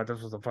 I actually thought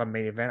this was a fun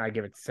main event. I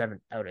give it 7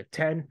 out of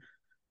 10.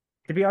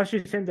 To be honest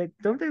with you,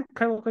 don't they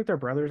kind of look like their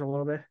brothers a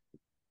little bit?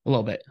 A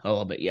little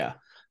bit, yeah.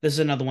 This is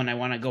another one I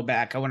want to go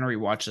back. I want to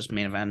rewatch this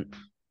main event.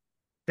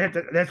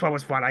 That's what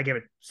was fun. I give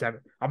it 7.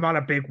 I'm not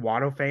a big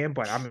Wato fan,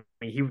 but I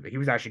mean he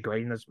was actually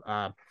great in this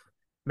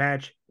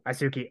match.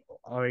 Asuki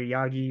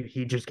Oyagi,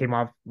 he just came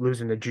off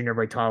losing the junior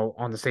weight title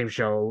on the same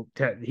show.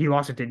 He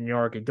lost it to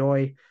Nyoriki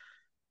Doi.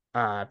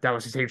 That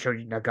was the same show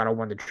Nagano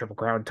won the Triple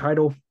Crown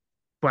title.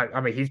 But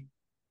I mean, he's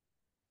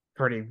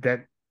pretty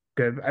that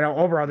good. And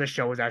overall, this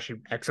show was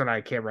actually excellent. I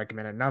can't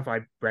recommend it enough.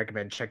 I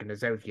recommend checking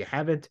this out if you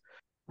haven't.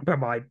 But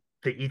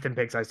the Ethan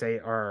picks I say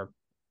are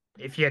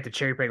if you have to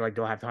cherry pick, like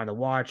don't have time to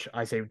watch,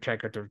 I say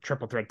check out the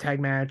triple threat tag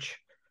match,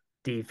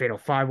 the fatal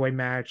 5-way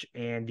match,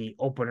 and the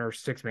opener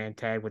 6-man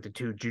tag with the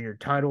 2 junior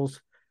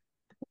titles.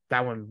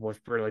 That one was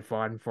really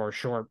fun for a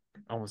short,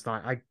 almost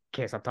not. I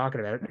can't stop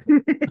talking about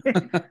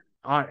it.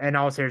 And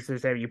all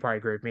seriousness, you probably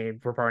agree with me.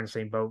 We're probably in the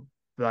same boat.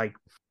 Like,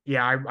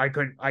 yeah,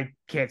 I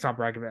can't stop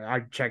recommending.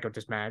 I check out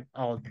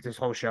this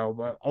whole show,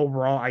 but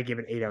overall, I give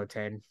it 8 out of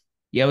 10.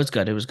 Yeah, it was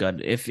good. It was good.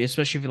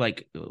 Especially if you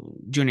like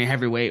junior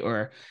heavyweight,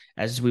 or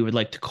as we would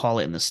like to call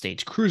it in the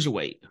States,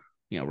 cruiserweight,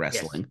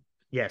 wrestling.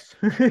 Yes.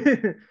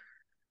 It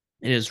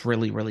is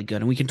really, really good.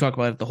 And we can talk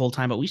about it the whole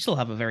time, but we still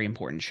have a very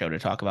important show to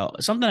talk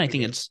about. Something I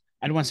think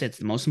I don't want to say it's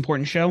the most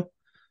important show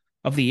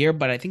of the year,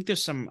 but I think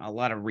there's a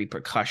lot of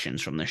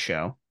repercussions from this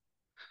show.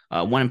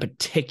 One in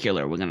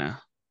particular, we're going to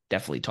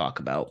definitely talk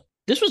about.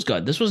 This was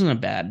good. This wasn't a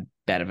bad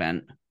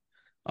event.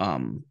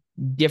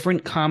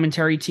 Different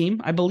commentary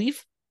team, I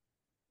believe.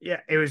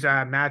 Yeah, it was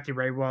Matthew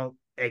Raywell,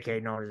 aka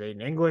known as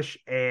Aiden English,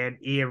 and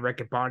Ian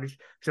Riccaboni.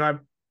 So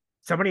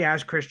somebody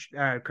asked Christian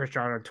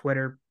on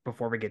Twitter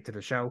before we get to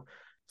the show.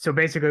 So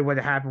basically, what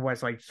happened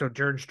was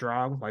during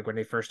Strong, like when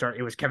they first started,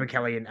 it was Kevin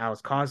Kelly and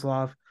Alex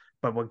Kozlov.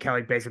 But when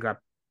Kelly basically got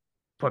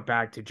put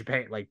back to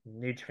Japan, like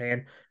New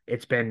Japan,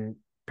 it's been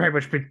pretty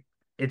much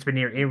it's been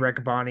either Ian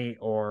Riccaboni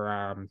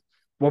or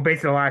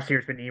basically the last year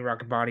it's been Ian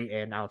Riccaboni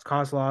and Alex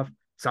Kozlov.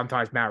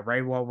 Sometimes Matt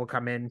Raywell will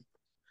come in.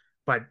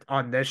 But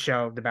on this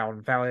show, the Battle in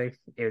the Valley,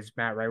 is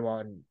Matt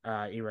Raywell and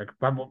Eric.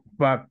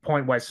 But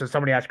point was, so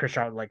somebody asked Chris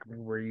Shaw, like,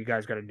 were you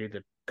guys going to do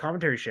the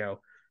commentary show?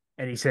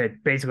 And he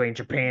said, basically in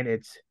Japan,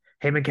 it's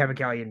him and Kevin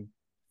Kelly and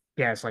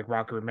guests like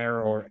Rocky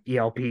Romero or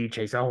ELP,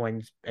 Chase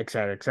Owens, et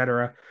cetera, et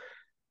cetera.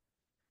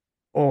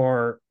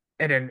 And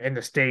then in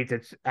the States,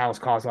 it's Alex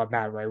Kozlov,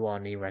 Matt Raywell,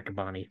 and Eric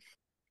Riccaboni.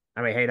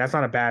 I mean, hey, that's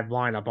not a bad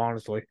lineup,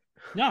 honestly.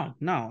 No,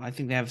 I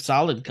think they have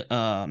solid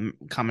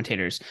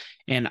commentators,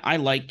 and I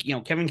like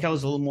Kevin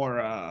Kelly's a little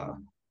more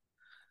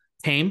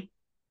tame.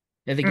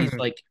 I think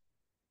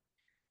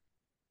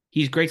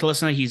he's great to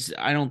listen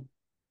to.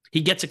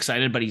 He gets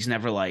excited, but he's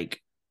never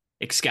like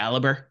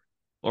Excalibur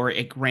or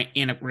Ian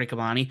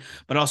Riccaboni.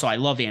 But also, I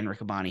love Ian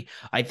Riccaboni.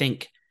 I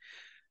think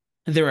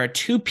there are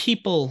 2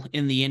 people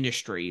in the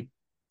industry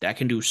that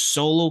can do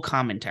solo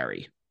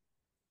commentary,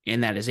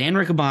 and that is Ian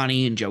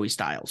Riccaboni and Joey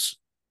Styles.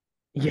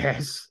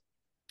 Yes.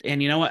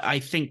 And you know what? I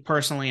think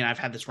personally, and I've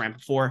had this rant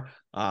before,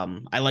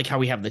 I like how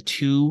we have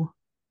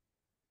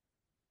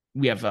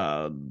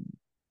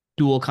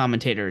dual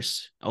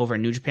commentators over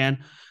in New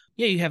Japan.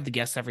 Yeah, you have the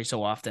guests every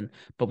so often,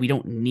 but we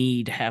don't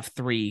need to have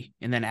 3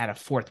 and then add a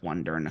 4th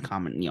one during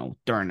a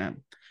during a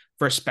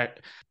first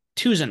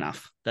 2's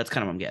enough. That's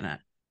kind of what I'm getting at.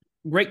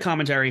 Great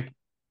commentary.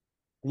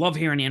 Love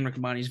hearing Ian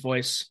Riccaboni's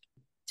voice.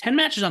 10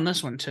 matches on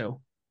this one, too.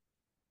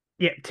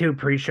 Yeah, two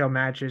pre-show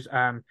matches.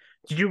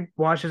 Did you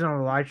watch this on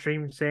the live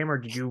stream, Sam, or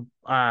did you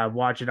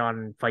watch it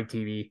on Fight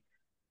TV?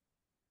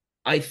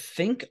 I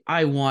think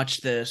I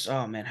watched this.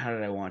 Oh, man, how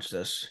did I watch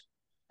this?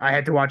 I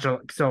had to watch it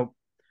so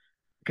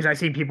because I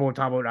see people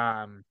talk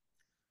about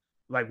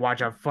like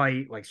watch a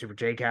fight like Super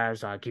J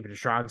Cast, Keep It a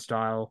Strong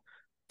style.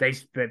 They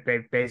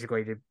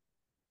basically did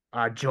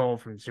Joel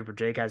from Super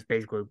J Cast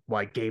basically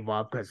like gave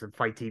up because the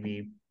Fight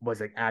TV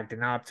was like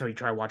acting up, so he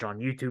tried to watch on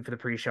YouTube for the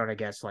pre-show and I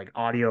guess like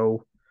audio.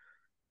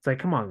 It's like,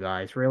 come on,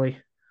 guys, really?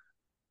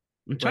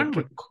 I'm trying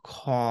Like, to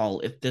recall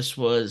if this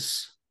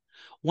was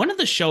one of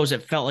the shows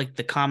that felt like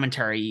the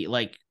commentary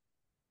like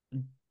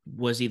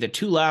was either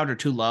too loud or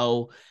too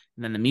low,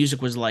 and then the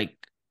music was like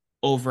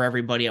over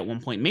everybody at one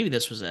point. Maybe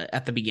this was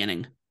at the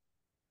beginning. Does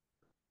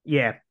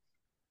yeah,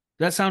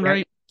 that sound yeah,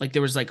 right? Like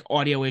there was like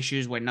audio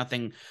issues where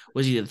nothing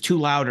was either too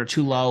loud or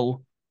too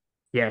low.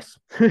 yes.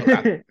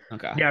 Okay.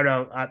 Okay.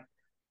 No,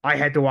 I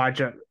had to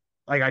watch it.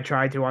 Like I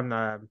tried to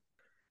on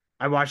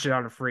I watched it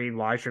on a free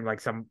live stream,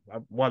 like some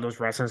one of those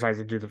wrestling sites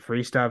that do the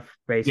free stuff.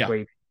 Yeah.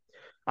 Basically,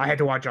 I had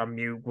to watch on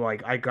mute.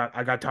 Like I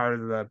got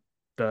tired of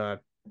the.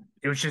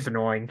 It was just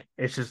annoying.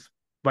 It's just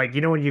like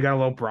when you got a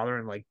little brother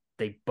and like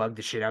they bug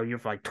the shit out of you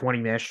for like 20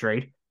 minutes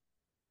straight.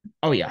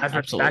 Oh yeah, That's what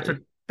absolutely.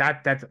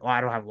 that's. Well,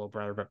 I don't have a little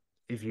brother, but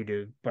if you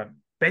do, but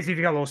basically if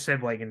you got a little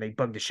sibling and they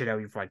bug the shit out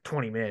of you for like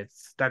 20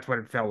 minutes, that's what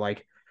it felt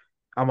like.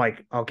 I'm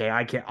like, okay,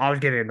 I can't. I was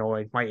getting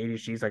annoyed. My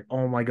ADHD's like,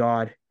 oh my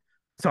god.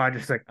 So I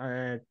just like,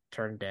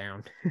 turn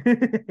down.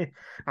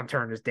 I'm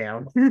turning this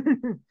down.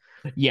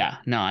 Yeah,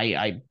 no,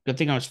 I good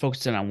thing I was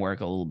focusing on work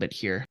a little bit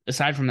here.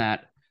 Aside from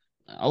that,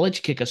 I'll let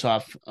you kick us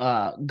off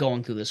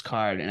going through this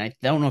card. And I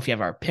don't know if you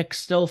have our picks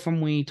still from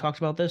we talked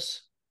about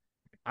this.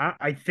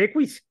 I think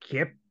we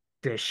skipped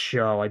this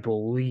show, I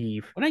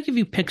believe. What did I give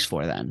you picks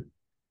for then?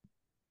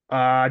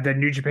 The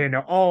New Japan.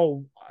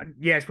 Oh,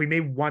 yes, we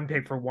made one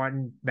pick for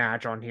one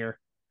match on here.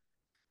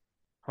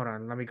 Hold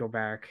on, let me go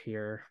back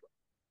here.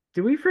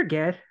 Did we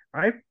forget?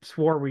 I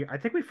swore I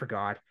think we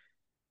forgot.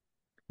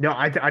 No,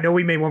 I know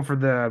we made one for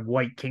the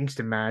White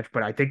Kingston match,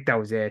 but I think that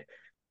was it.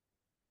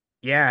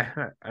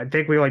 Yeah, I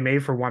think we only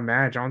made for one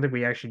match. I don't think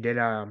we actually did.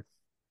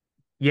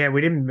 Yeah,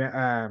 we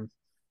didn't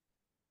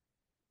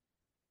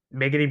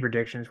make any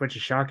predictions, which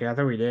is shocking. I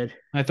thought we did.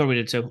 I thought we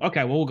did too.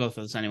 Okay, well we'll go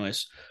through this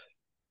anyways.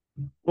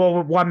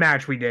 Well, one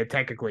match we did,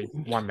 technically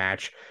one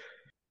match,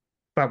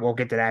 but we'll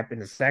get to that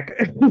in a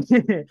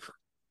second.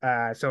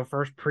 So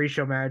first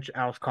pre-show match,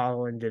 Alex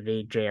Collin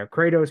defeat JR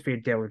Kratos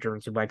via Taylor Jordan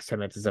suplex 10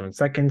 minutes and 7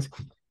 seconds.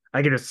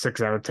 I give it a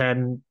 6 out of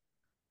 10.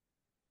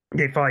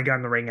 They finally got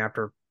in the ring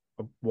after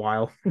a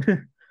while,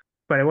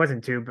 but it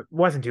wasn't too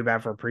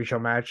bad for a pre-show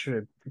match.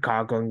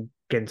 Coughlin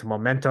getting some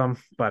momentum,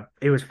 but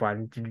it was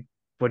fun.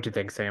 What'd you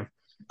think, Sam?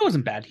 It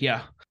wasn't bad,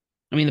 yeah.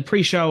 I mean the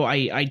pre-show,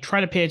 I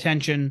try to pay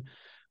attention,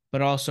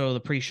 but also the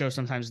pre-show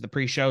sometimes is the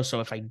pre-show. So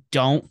if I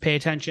don't pay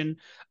attention,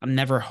 I'm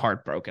never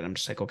heartbroken. I'm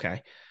just like,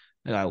 okay.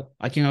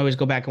 I can always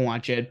go back and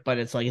watch it, but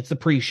it's like it's the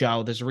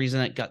pre-show. There's a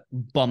reason it got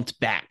bumped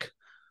back,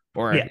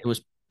 or Yeah, it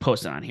was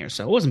posted on here,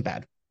 so it wasn't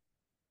bad.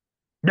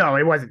 no,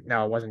 it wasn't.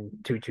 No, it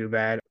wasn't too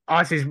bad.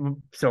 Honestly,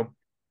 so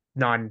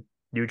non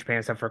New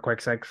Japan stuff for a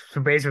quick sec. So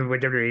basically,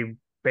 with WWE,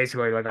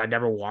 basically like I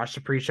never watched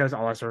the pre-shows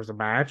unless there was a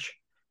match.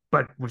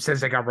 But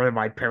since they got rid of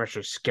my parents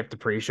just skip the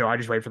pre-show, I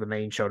just wait for the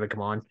main show to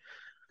come on.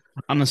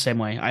 I'm the same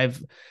way.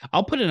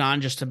 I'll put it on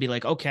just to be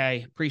like,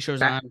 okay, pre-show's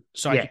Back, on,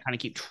 so I yeah, can kind of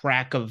keep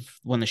track of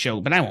when the show,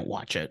 but I won't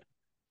watch it.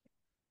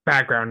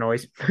 background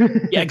noise.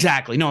 Yeah,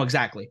 exactly. No,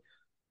 exactly.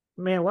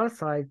 Man, what a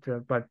side,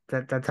 but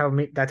that's how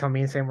me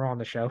and Sam were on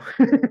the show.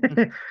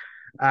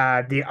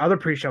 The other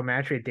pre-show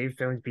match we had Dave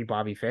Fillings beat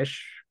Bobby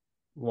Fish.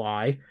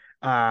 Why?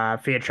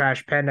 Via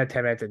Trash Panda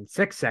 10 minutes and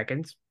 6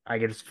 seconds. I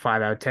give it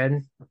 5 out of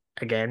 10.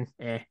 Again,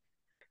 eh.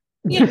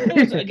 Yeah, it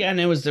was again.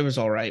 It was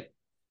all right.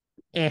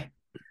 Eh.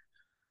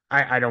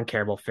 I don't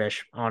care about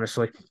Fish,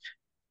 honestly.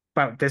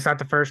 But this is not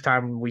the first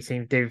time we've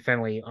seen David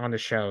Finley on the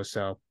show,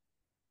 so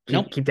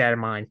Nope. keep that in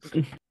mind.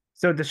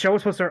 So the show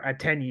was supposed to start at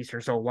 10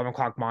 Eastern, so 11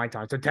 o'clock my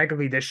time. So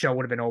technically this show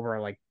would have been over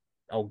like,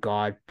 oh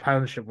God,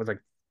 Pilot was like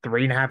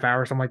 3.5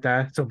 hours, something like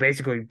that. So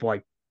basically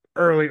like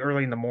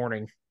early in the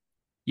morning.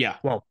 Yeah.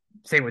 Well,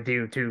 same with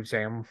you too,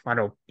 Sam. I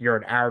know you're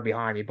an hour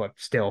behind me, but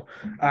still.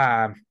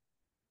 Um,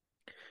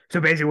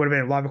 so basically it would have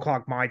been 11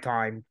 o'clock my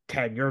time,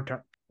 10 your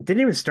time.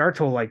 Didn't even start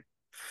till like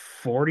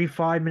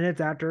 45 minutes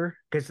after,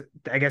 because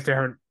I guess they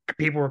heard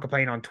people were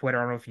complaining on Twitter.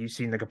 I don't know if you've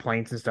seen the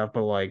complaints and stuff,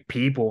 but like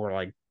people were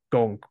like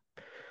going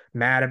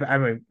mad about. I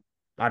mean,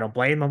 I don't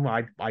blame them.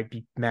 I'd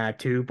be mad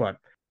too, but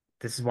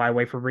this is why I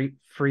wait for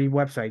free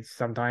websites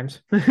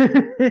sometimes.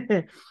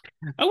 I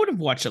would have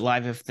watched it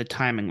live if the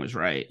timing was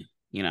right,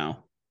 you know.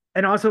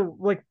 And also,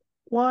 like,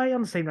 why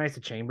on the same night as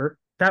the Chamber?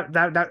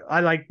 That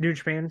I like New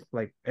Japan,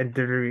 like, and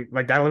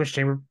like that Elimination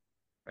Chamber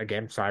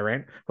again.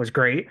 Siren was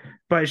great,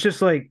 but it's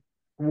just like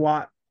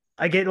what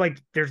I get. Like,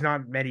 there's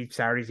not many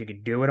Saturdays you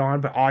can do it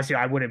on, but honestly,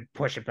 I wouldn't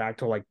push it back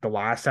to like the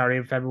last Saturday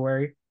in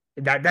February.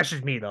 That's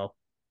just me though.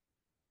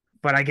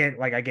 But I get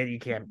you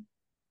can't.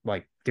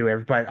 like do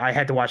every. But I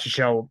had to watch the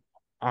show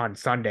on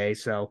Sunday,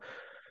 so.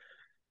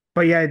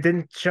 But yeah, it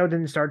didn't show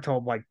didn't start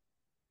till like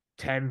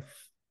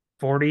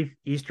 10:40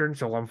 Eastern,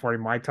 so 11:40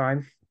 my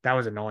time. That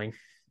was annoying.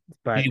 Did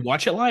But you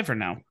watch it live or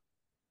no?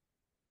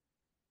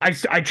 I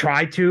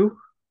tried to,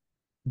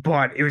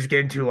 but it was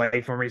getting too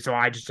late for me, so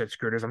I just said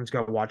screw this. I'm just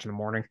gonna watch in the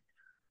morning,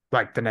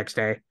 like the next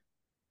day.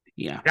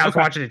 Yeah. And Okay. I was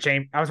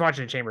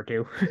watching the chamber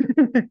too.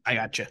 I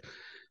got you.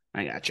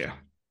 I got you.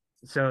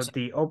 So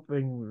the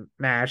opening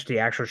match, the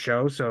actual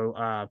show.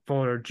 So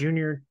Fuller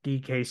Jr.,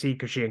 DKC,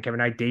 Kushida, and Kevin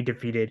Knight, they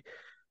defeated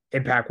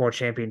Impact World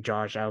Champion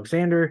Josh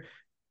Alexander,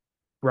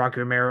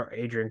 Rocky Romero,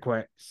 Adrian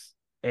Quest,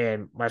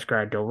 and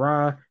Mascara Del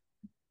Ra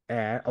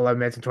at 11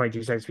 minutes and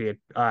 22 seconds via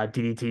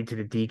DDT to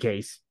the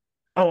DKs.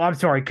 Oh, I'm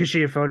sorry.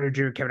 Kushida, Fuller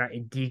Jr., Kevin Knight,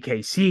 and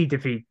DKC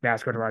defeat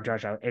Mascara Del Ra,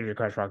 Josh Alexander, Adrian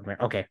Quest, Rocky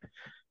Romero. Okay.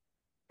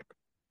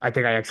 I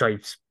think I actually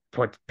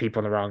put people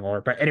in the wrong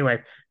order. But anyway,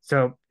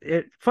 so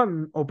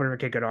fun opener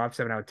to kick it off,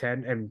 7 out of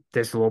 10. And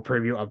this is a little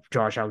preview of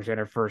Josh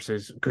Alexander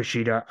versus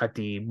Kushida at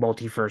the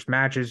multi-first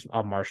matches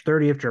on March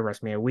 30th during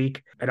WrestleMania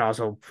week. And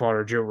also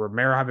for Joe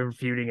Romero have been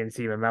feuding and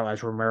Stephen Mel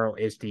as Romero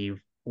is the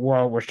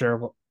world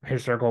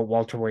historical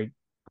welterweight.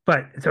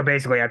 But so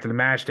basically after the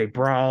match, they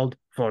brawled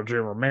for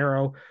Joe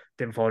Romero.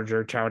 Then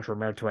Folger challenged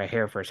Romero to a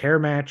hair versus hair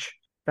match.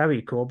 That'd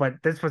be cool. But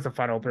this was a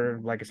fun opener.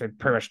 Like I said,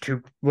 pretty much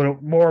two little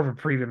more of a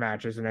preview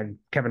matches, and then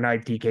Kevin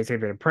Knight, DK have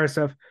been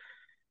impressive.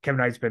 Kevin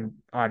Knight's been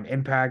on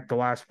Impact the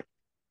last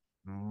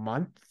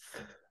month,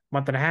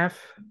 month and a half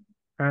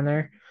around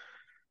there.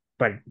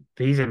 But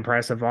he's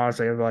impressive,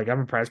 honestly. Like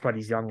I'm impressed by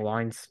these young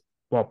lines.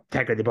 Well,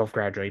 technically they both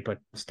graduate, but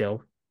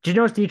still. Did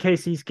you notice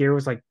DKC's gear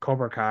was like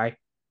Cobra Kai?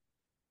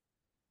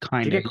 Did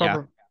Kind you of, get yeah.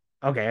 Cobra?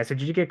 Okay, I said,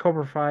 did you get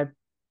Cobra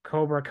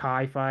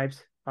Kai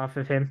vibes off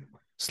of him?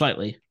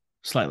 Slightly.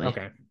 Slightly.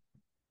 Okay,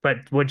 but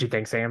what'd you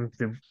think, Sam?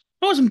 It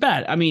wasn't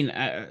bad. I mean,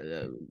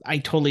 I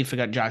totally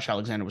forgot Josh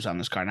Alexander was on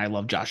this card, and I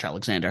love Josh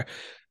Alexander.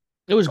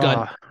 It was good.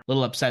 A Uh,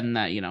 little upsetting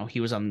that, he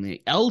was on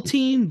the L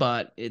team,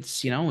 but it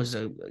was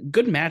a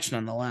good match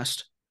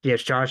nonetheless.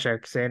 yes, Josh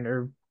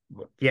Alexander.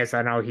 Yes,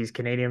 I know he's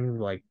Canadian.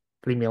 Like,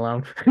 leave me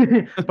alone.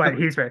 But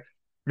he's been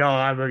no.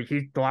 I mean,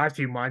 he the last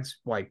few months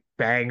like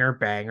banger,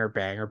 banger,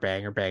 banger,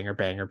 banger, banger,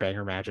 banger,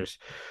 banger matches.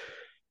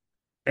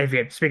 If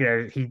you speaking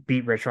of, he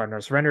beat Rich on No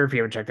Surrender. If you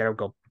haven't checked that out,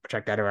 go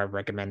check that out. I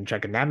recommend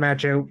checking that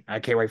match out. I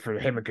can't wait for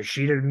him and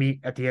Kushida to meet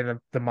at the end of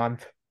the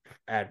month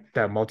at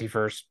the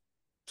Multiverse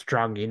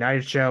Strong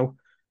United show,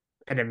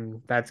 and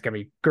then that's gonna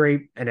be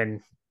great. And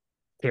then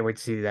can't wait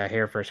to see that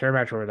hair first hair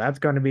match where that's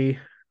gonna be.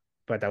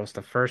 But that was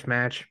the first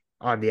match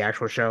on the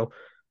actual show,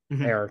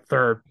 Mhm. or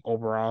third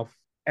overall.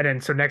 And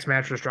then so next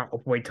match was strong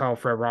openweight title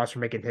Fred Rosser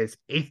making his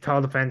eighth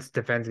title defense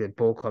against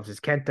Bull Clubs is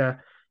Kenta.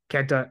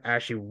 Kenta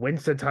actually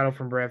wins the title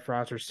from Brad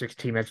Rosser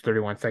 16 minutes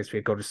 31 seconds.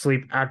 We go to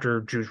sleep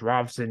after Juice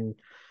Robinson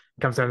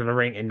comes down to the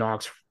ring and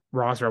knocks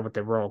Rosser out with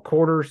the royal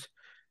quarters.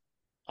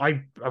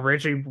 I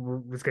originally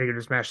was going to give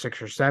this match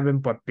 6 or 7,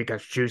 but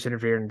because Juice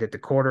interfered and did the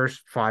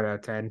quarters, 5 out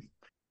of 10.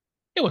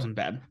 It wasn't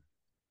bad.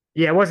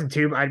 Yeah, it wasn't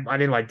too. I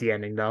didn't like the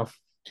ending though.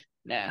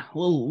 Nah, a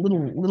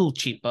little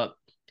cheap, but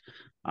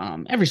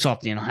every so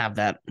often you'll have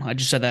that. I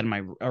just said that in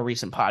my a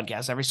recent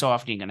podcast. Every so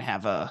often you're gonna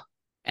have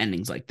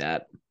endings like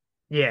that,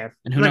 Yeah,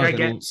 and who like I knows?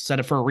 get. It'll set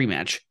it for a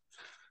rematch.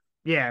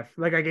 Yeah,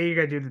 like I get you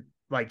gotta do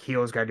like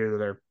heels gotta do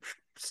their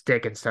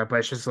stick and stuff, but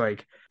it's just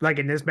like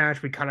in this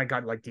match we kind of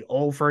got like the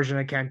old version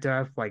of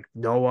Kenta, like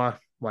Noah,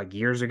 like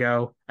years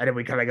ago, and then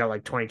we kind of got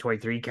like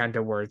 2023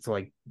 Kenta where it's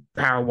like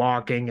power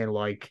walking and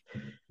like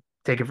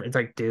taking. It's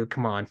like, dude,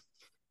 come on,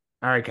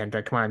 all right,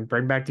 Kenta, come on,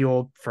 bring back the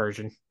old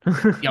version.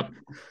 Yep.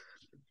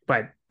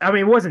 But I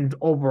mean, it wasn't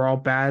overall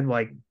bad.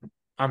 Like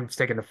I'm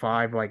sticking to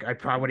 5. Like I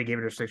probably would have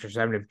given it a 6 or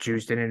 7 if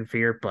Juice didn't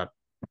interfere, but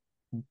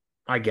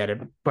I get it.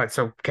 But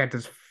so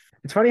Kenta's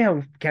it's funny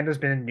how Kento's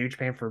been in New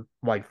Japan for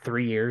like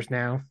 3 years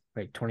now,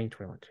 like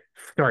 2021.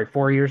 Sorry,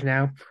 4 years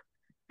now.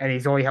 And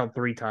he's only held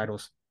 3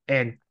 titles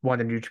and won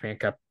the New Japan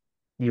Cup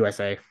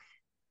USA.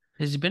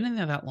 Has he been in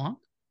there that long?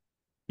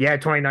 Yeah,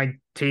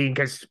 2019,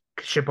 because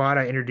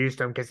Shibata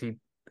introduced him because he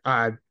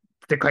uh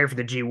declared for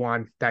the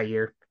G1 that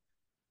year.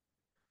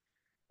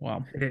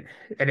 Wow.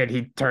 And then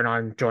he turned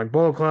on, joined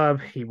Bullet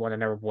Club. He won a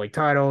Neverboy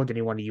title. Then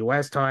he won the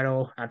US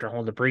title after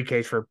holding the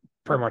briefcase for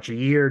pretty much a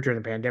year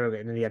during the pandemic.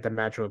 And then he had the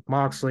match with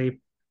Moxley.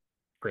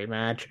 Great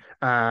match.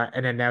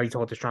 And then now he's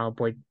holding the strong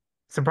point.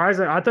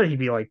 Surprisingly, I thought he'd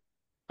be like,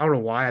 I don't know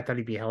why. I thought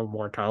he'd be held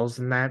more titles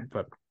than that,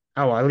 but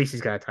oh well, at least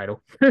he's got a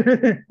title.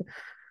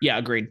 Yeah,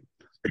 agreed.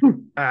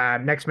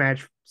 Next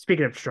match.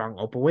 Speaking of strong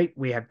open weight,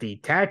 we have the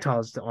tag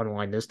titles on the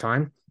line this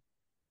time.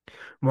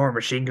 More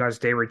Machine Guns.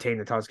 They retain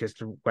the titles against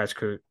the West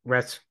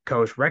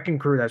Coast Wrecking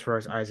Crew. That's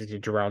Royce Isaacs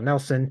and Jarrell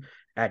Nelson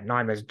at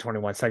 9 minutes and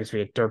 21 seconds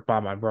via Dirt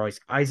Bomb on Royce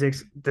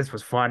Isaacs. This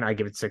was fun. I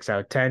give it 6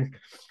 out of 10.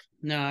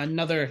 No,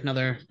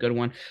 another good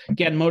one.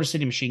 Again, Motor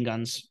City Machine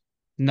Guns.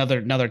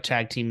 Another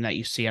tag team that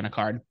you see on a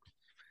card.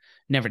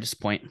 Never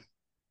disappoint.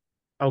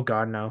 Oh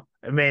God, no!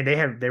 I mean, they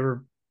had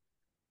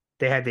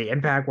the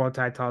Impact World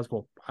Tag Titles.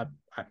 Well,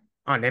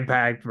 on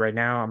Impact right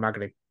now, I'm not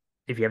gonna.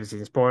 If you haven't seen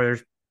the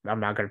spoilers, I'm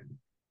not gonna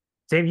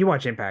Same, you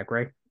watch Impact,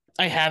 right?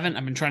 I haven't.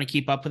 I've been trying to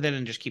keep up with it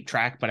and just keep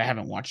track, but I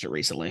haven't watched it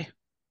recently.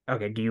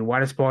 Okay, do you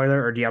want a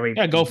spoiler or do you have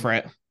Yeah, go any? for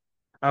it.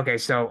 Okay,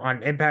 so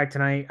on Impact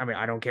tonight, I mean,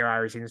 I don't care. I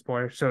already seen the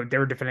spoiler. So they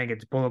were defending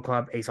against Bullet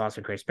Club, Ace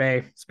Austin, Chris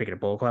Bay. Speaking of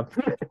Bullet Club,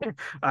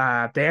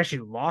 they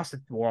actually lost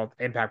the World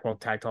Impact World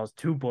Tag Titles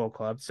to Bullet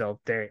Club, so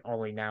they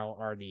only now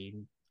are the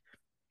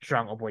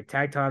Strong Openweight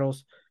Tag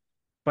Titles.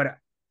 But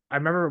I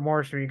remember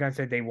Morrison, you guys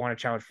said they want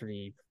to challenge for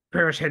the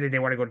pretty much said that they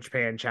want to go to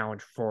Japan and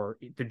challenge for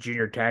the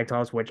junior tag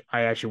titles, which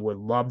I actually would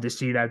love to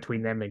see that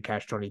between them and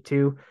Cash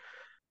 22.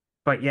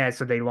 But yeah,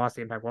 so they lost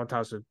the Impact World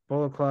Titles with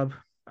Bullet Club.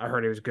 I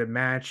heard it was a good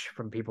match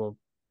from people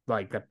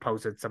like that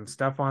posted some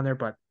stuff on there.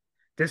 But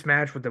this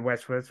match with the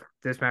West Coast,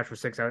 this match was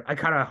 6 hours. I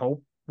kind of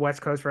hope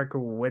West Coast Record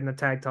will win the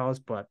tag titles,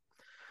 but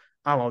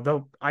I don't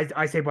know.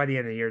 I say by the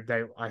end of the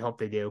year, I hope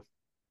they do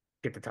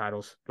get the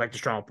titles, like the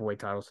Strong Openweight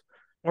titles,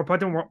 or put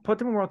them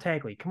in World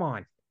Tag League. Come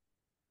on,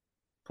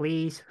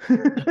 please.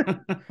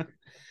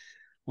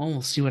 Well,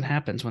 we'll see what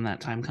happens when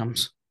that time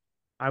comes.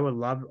 I would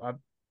love.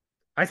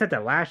 I said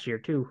that last year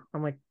too.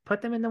 I'm like,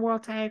 put them in the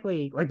World Tag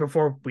League, like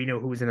before we knew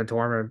who was in the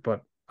tournament.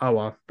 But oh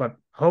well. But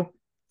hope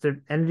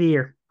the end of the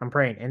year. I'm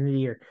praying end of the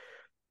year.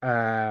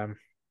 Um,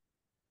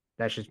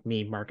 that's just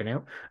me marking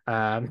out.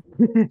 Um,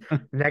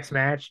 next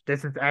match.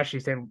 This is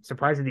actually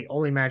surprisingly the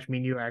only match me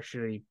and you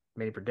actually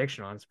made a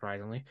prediction on.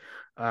 Surprisingly,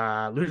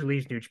 loser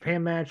leaves New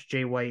Japan match.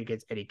 Jay White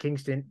against Eddie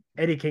Kingston.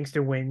 Eddie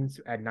Kingston wins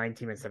at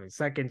 19 minutes 7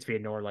 seconds via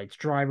Northern Lights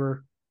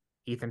driver.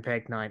 Ethan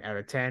Peck 9 out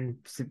of 10,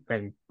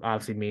 and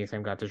obviously me and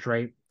Sam got this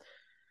right.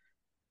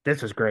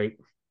 This was great.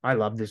 I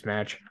love this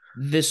match.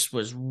 This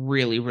was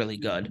really, really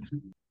good.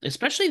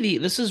 Especially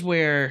this is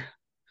where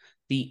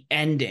the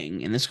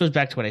ending, and this goes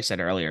back to what I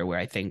said earlier, where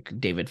I think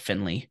David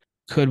Finlay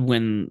could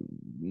win,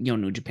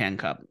 New Japan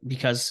Cup,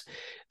 because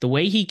the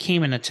way he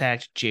came and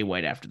attacked Jay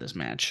White after this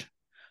match,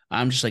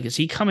 I'm just like, is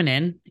he coming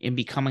in and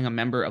becoming a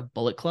member of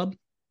Bullet Club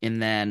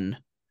and then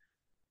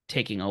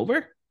taking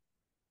over?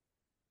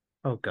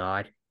 Oh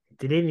God,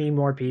 did they need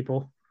more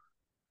people?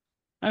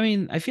 I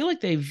mean, I feel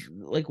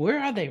like where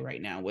are they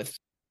right now with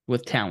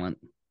talent?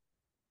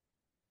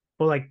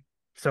 Well, like,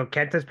 so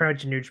Kenta's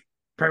pretty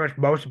much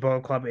most of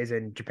Bullet Club is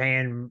in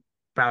Japan.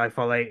 Valley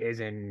Fale is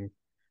in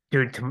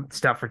doing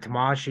stuff for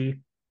Tamahashi.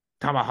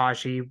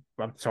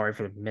 I'm sorry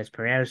for the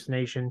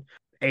mispronunciation.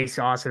 Ace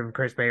Austin and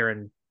Chris Bayer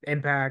and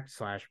Impact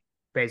slash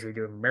basically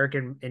doing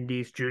American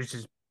Indies. Juice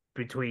is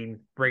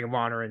between Ring of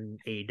Honor and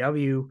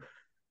AEW.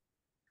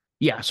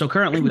 Yeah, so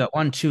currently we got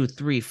 1, 2,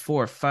 3,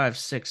 4, 5,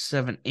 6,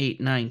 7,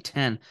 8, 9,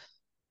 10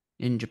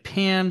 in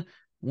Japan.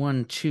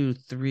 1, 2,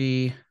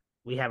 3.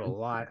 We have a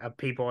lot of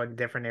people in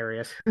different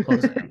areas.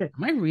 Am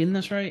I reading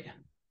this right?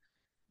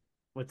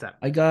 What's up?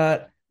 I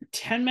got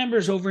 10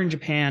 members over in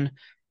Japan,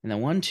 and then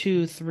 1,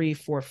 2, 3,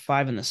 4,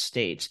 5 in the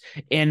States.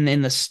 And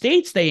in the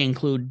States, they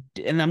include,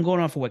 and I'm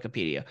going off of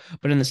Wikipedia,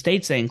 but in the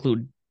States, they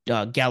include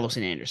Gallows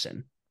and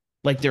Anderson.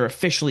 Like they're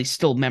officially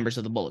still members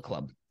of the Bullet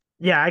Club.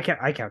 Yeah, I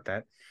count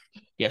that.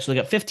 Yeah, so they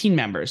got 15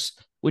 members,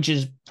 which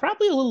is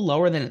probably a little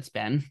lower than it's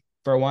been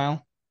for a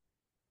while.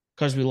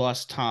 Because we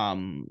lost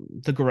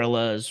the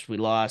Gorillas, we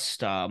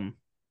lost I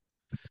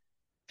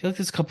feel like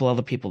there's a couple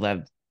other people that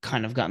have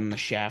kind of gotten the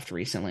shaft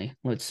recently.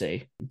 Let's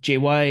see. Jay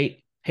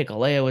White,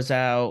 Hikuleo was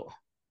out.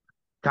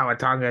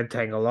 Tamatanga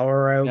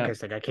Tangaloa Yeah. because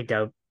they got kicked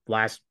out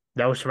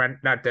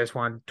not this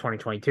one,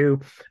 2022.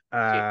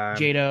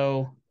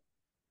 Jado.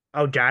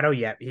 Oh, Jado,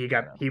 yeah,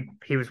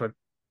 he was with.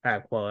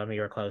 Well, I mean,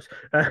 you were close.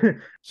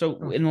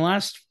 So in the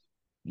last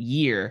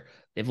year,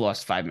 they've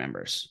lost 5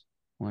 members.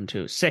 1,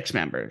 2, 6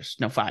 members.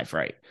 No, 5,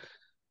 right?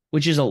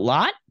 Which is a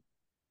lot.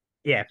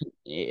 Yeah.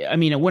 I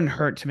mean, it wouldn't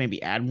hurt to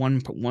maybe add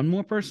one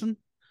more person.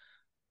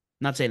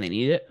 Not saying they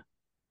need it.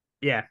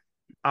 Yeah.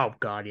 Oh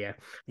God, yeah.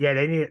 Yeah,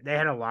 they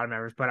had a lot of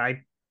members, but might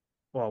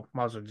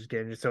as well just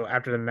get into. So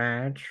after the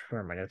match,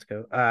 where am I going to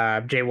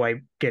go? Jay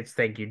White gets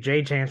thank you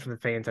Jay chance from the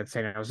fans at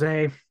San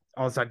Jose.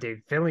 All of a sudden,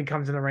 Dave Finlay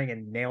comes in the ring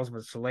and nails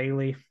with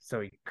Soleil.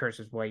 So he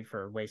curses White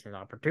for wasting an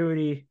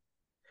opportunity.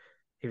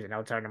 He was an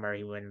outsider no matter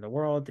he won in the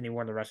world. Then he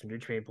won the Wrestling New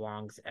Trade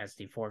belongs as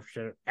a fourth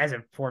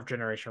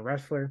generation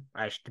wrestler.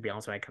 To be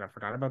honest, I kind of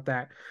forgot about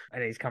that.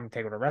 And he's come to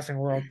take over the wrestling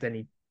world. Then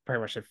he pretty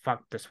much said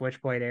fuck the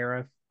Switchblade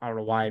era. I don't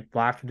know why I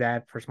laughed at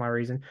that for some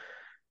reason.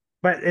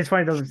 But it's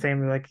funny, it doesn't say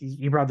like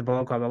you brought the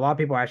Bullet Club. A lot of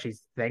people actually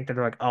think that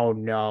they're like, oh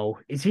no,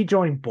 is he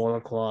joining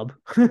Bullet Club?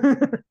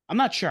 I'm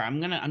not sure.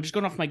 I'm just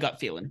going off my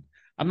gut feeling.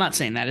 I'm not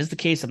saying that is the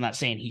case. I'm not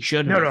saying he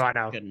should. No, I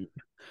know. Shouldn't.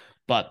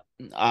 But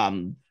I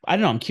don't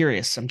know. I'm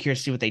curious. I'm curious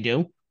to see what they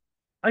do.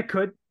 I'll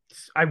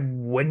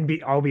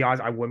be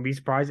honest, I wouldn't be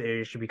surprised.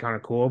 It should be kind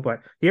of cool. But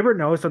you ever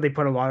notice that they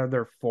put a lot of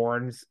their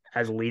foreigners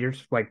as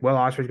leaders? Like Will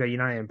Ospreay's got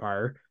United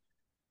Empire.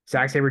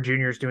 Zack Sabre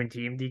Jr. is doing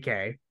Team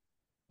DK.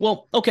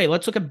 Well, okay,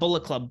 let's look at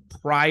Bullet Club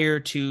prior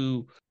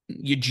to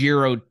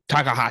Yujiro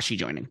Takahashi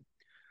joining.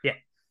 Yeah.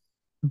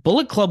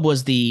 Bullet Club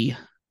was the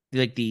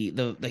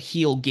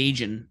heel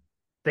Gaijin.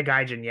 The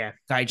Gaijin, yeah.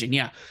 Gaijin,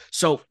 yeah.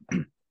 So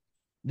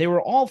they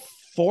were all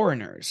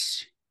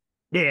foreigners.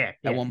 Yeah.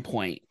 At one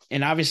point.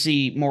 And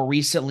obviously more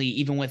recently,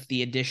 even with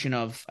the addition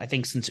of, I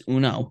think since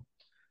Uno,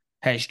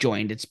 has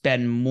joined. It's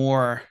been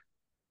more.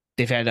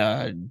 They've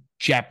had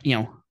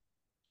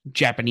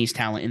Japanese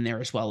talent in there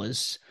as well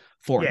as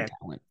foreign Yeah,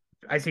 talent.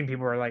 I seen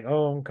people are like,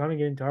 "Oh, I'm kind of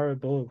getting tired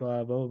of blah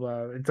blah blah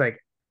blah." It's like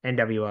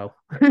NWO.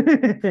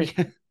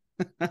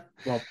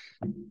 Well,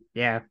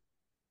 yeah,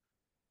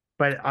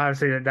 but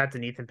obviously that's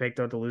an Ethan pick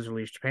though. The loser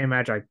leaves Japan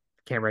match. I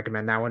can't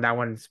recommend that one. That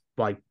one's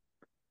like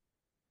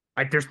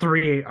there's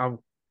three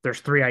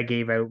I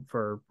gave out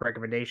for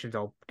recommendations.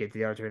 I'll get to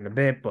the other two in a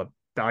bit, but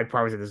I'd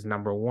probably say this is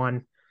number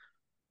one,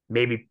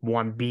 maybe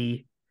one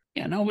B.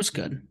 Yeah, no, it was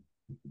good.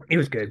 It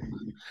was good.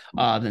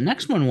 The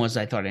next one was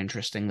I thought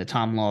interesting, the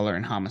Tom Lawler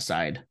and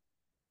Homicide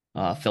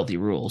Filthy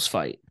Rules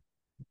fight.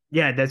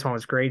 Yeah, this one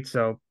was great.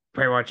 So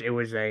pretty much it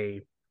was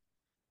a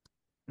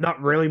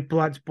not really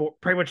blood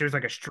sport. Pretty much it was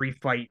like a street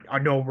fight, a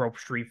no rope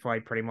street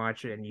fight, pretty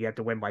much, and you have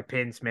to win by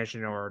pin,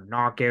 submission, or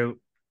knockout.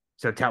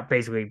 So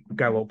basically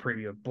got a little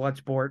preview of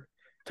Bloodsport.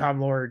 Tom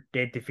Lord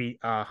did defeat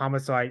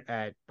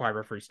Homicide by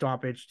referee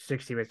stoppage,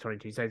 60 minutes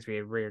 22 seconds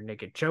via rear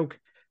naked choke.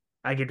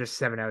 I give this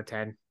 7 out of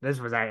 10.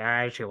 I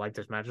actually liked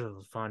this match. This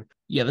was fun.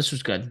 Yeah, this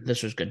was good.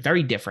 This was good.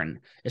 Very different,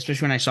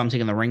 especially when I saw him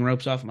taking the ring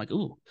ropes off. I'm like,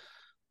 ooh,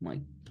 I'm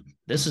like,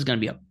 this is gonna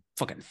be a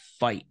fucking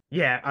fight.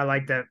 Yeah, I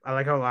like that. I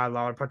like how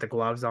Lawler put the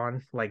gloves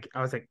on. Like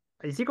I was like,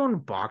 is he going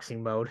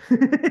boxing mode?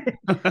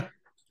 And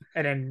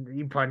then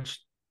he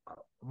punched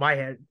my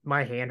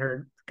hand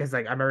hurt because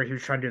like I remember he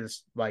was trying to do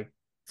this like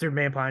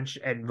Superman punch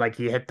and like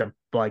he hit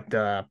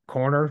the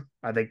corner.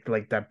 I think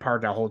like that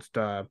part that holds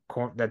the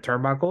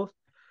turnbuckles.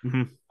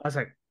 Mhm. I was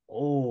like,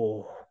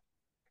 oh,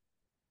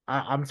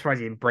 I'm surprised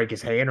he didn't break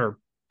his hand or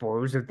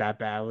bruise it that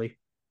badly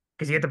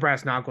because he hit the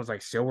brass knuckles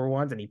like silver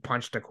ones and he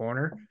punched the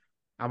corner.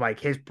 I'm like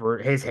his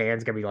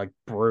hand's gonna be like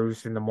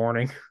bruised in the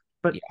morning.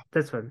 But Yeah.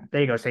 this one,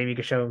 there you go. Same you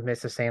can show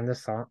Mrs. Sam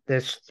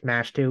this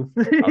smash too.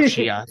 Oh,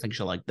 I think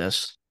she'll like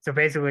this. So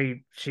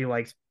basically, she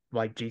likes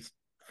like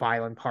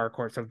violent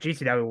hardcore. So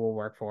GCW will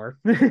work for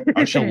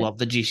Oh, she'll her. love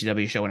the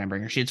GCW show when I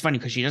bring her. It's funny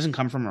because she doesn't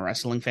come from a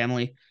wrestling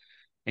family,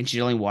 and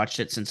she's only watched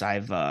it since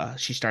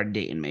she started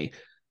dating me.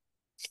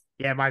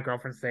 Yeah, my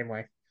girlfriend's the same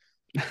way.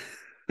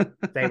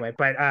 Same way.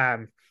 But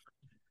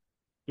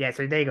yeah.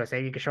 So there you go.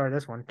 Say you can show her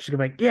this one. She's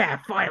gonna be like, yeah,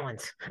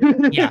 violence.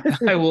 Yeah,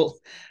 I will.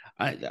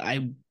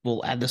 I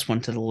will add this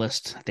one to the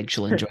list. I think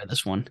she'll enjoy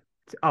this one.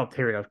 Oh,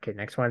 here we go. Okay,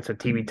 next one. So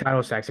TV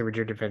title: Zack Sabre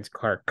Jr. defends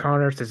Clark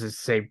Connors. This is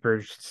Zack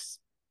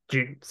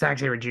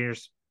Sabre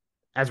Jr.'s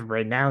as of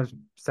right now his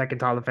second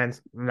title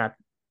defense. Not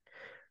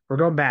We're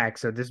going back.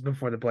 So this is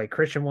before the Blake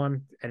Christian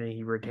one, and then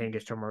he retained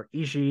against Tomohiro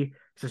Ishii.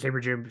 So Sabre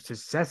Jr.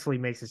 successfully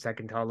makes his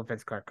second title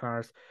defense, Clark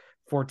Connors,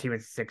 14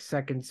 minutes 6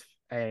 seconds,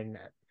 and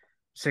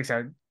 6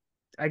 out.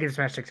 I give this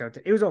match 6 out.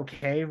 It was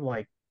okay.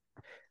 Like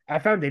I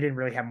found they didn't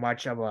really have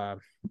much of a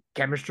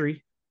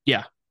chemistry.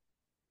 Yeah.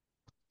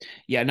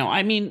 Yeah, no,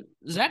 I mean,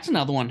 Zach's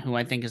another one who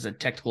I think is a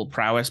technical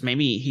prowess.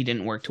 Maybe he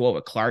didn't work too well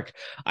with Clark.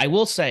 I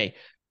will say,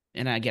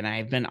 and again,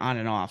 I've been on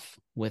and off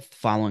with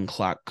following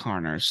Clark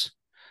Connors,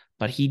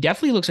 but he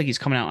definitely looks like he's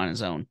coming out on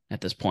his own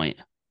at this point.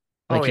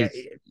 Like Oh yeah,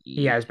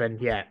 he has been.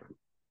 Yeah,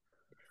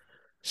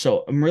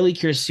 so I'm really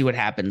curious to see what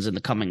happens in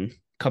the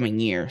coming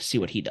year, see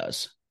what he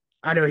does.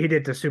 I know he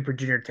did the Super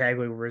Junior Tag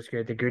League with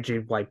Ryusuke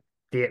Taguchi like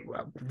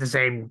the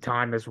same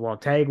time as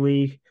World Tag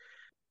League.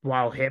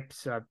 While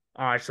Hips,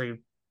 actually,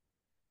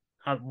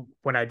 uh,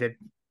 when I did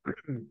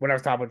when I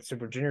was talking about the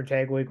Super Junior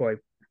Tag League, like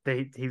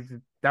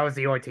that was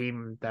the only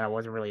team that I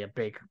wasn't really a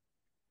big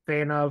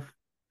fan of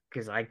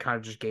because I kind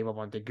of just gave up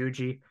on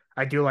Taguchi.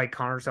 I do like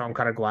Connor, so I'm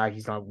kind of glad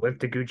he's not with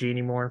Taguchi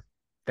anymore.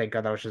 Thank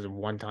God that was just a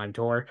one-time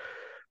tour.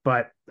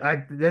 But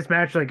this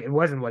match, like, it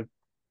wasn't like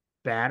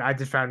bad. I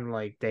just found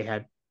like they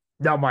had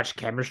not much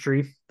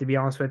chemistry, to be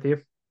honest with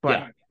you. But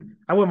Yeah.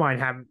 I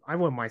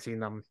wouldn't mind seeing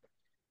them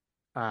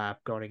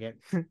going again.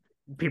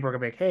 People are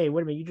gonna be like, hey,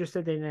 wait a minute, you just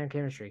said they didn't have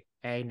chemistry.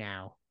 Hey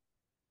now.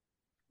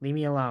 Leave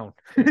me alone.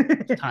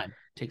 Time.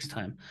 Takes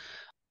time.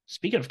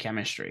 Speaking of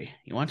chemistry,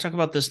 you want to talk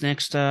about this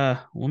next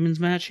women's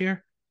match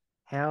here?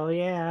 Hell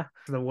yeah.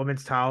 The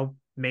women's title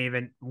main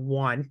event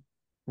won.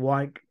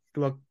 One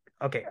look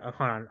okay,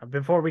 hold on.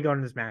 Before we go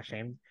into this match,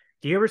 James,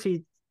 do you ever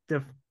see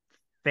the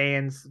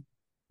fans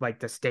like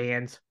the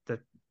stands, the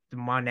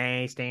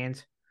Monet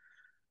stands?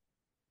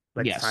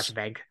 Like the Sasha Yes.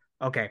 Bank.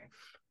 Okay.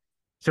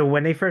 So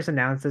when they first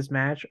announced this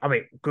match, I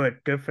mean,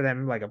 good for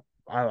them.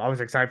 I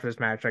was excited for this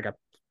match. Like I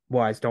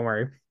was, don't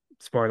worry.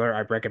 Spoiler,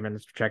 I recommend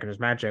checking this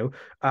match out.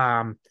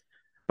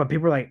 But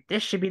people were like,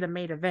 this should be the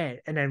main event.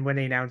 And then when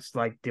they announced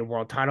like the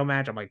world title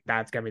match, I'm like,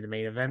 that's gonna be the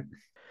main event.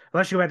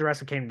 Unless you had the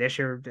Wrestle Kingdom this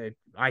year,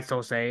 I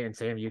still say, and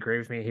Sam, you agree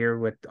with me here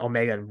with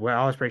Omega and Will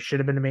Ospreay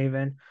should have been the main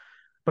event.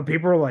 But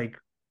people were like,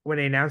 when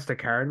they announced the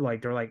card,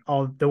 like they're like,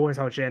 oh, the women's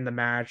title should end the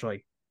match.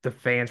 Like the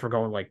fans were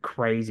going like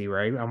crazy,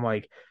 right? I'm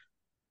like,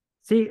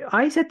 see,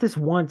 I said this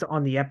once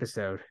on the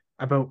episode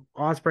about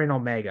Osprey and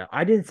Omega.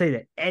 I didn't say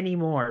that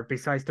anymore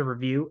besides the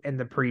review and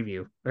the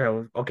preview.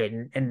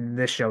 Okay, and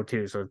this show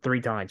too, so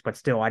 3 times. But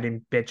still, I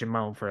didn't bitch and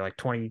moan for like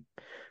 20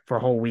 for a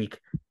whole week.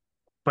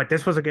 But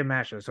this was a good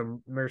match though.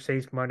 So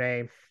Mercedes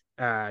Monet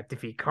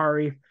defeat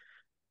Kari,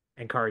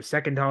 And Kari's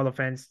second title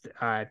defense,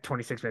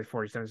 26 minutes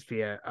 47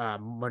 via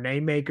Monet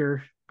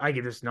Maker. I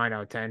give this 9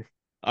 out of 10.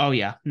 Oh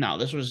yeah, no,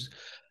 this was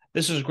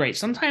great.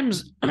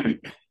 Sometimes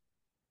I'm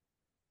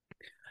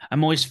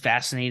always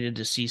fascinated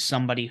to see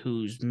somebody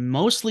who's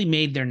mostly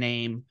made their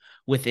name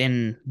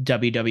within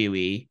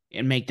WWE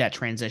and make that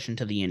transition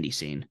to the indie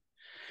scene.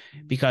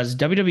 Because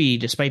WWE,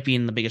 despite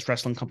being the biggest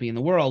wrestling company in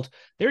the world,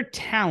 their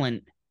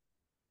talent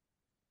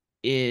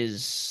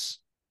is,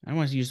 I don't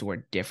want to use the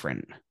word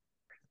different,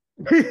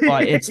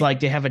 but it's like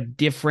they have a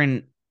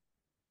different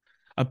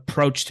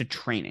approach to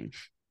training.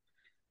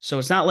 So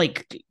it's not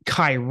like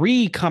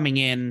Kyrie coming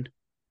in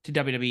to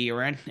WWE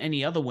or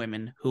any other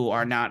women who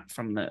are not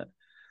from the.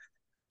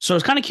 So I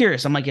was kind of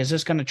curious. I'm like, is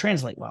this going to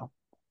translate well?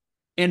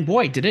 And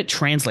boy, did it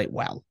translate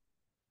well.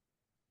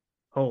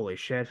 Holy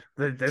shit.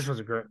 This was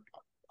a great.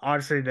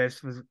 Honestly,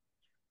 this was.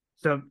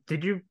 So,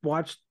 did you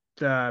watch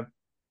the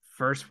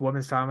first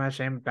women's title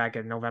match back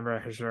in November?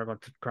 Historical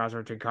crossover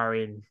between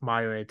Kari and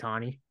Mayu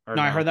Itani? Or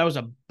No, I no? heard that was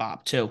a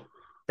bop too.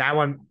 That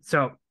one.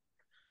 So,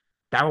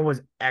 that one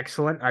was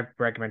excellent. I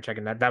recommend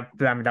checking that.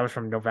 I mean, that was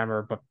from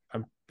November, but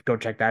go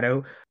check that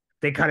out.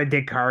 They kind of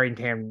did Kari and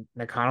Tam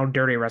Nakano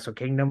dirty Wrestle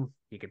Kingdom.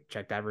 You could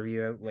check that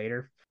review out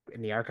later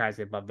in the archives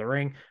above the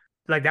ring.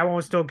 Like that one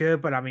was still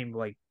good, but I mean,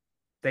 like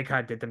they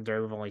kind of did them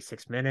dirty with only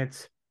 6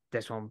 minutes.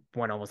 This one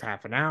went almost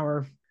half an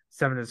hour.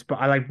 Some of the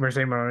I like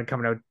Mercedes Moné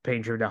coming out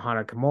paying tribute to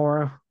Hana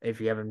Kimura.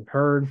 If you haven't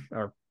heard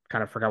or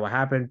kind of forgot what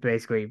happened,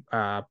 basically,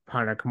 Hana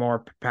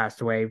Kimura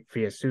passed away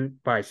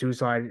by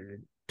suicide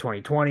in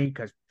 2020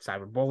 because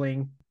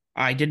cyberbullying.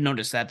 I did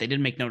notice that they did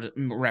make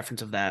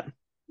reference of that,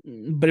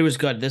 but it was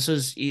good. This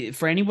is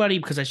for anybody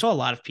because I saw a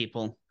lot of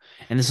people,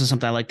 and this is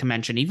something I like to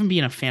mention. Even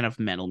being a fan of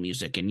metal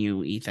music, and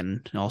you,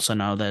 Ethan, also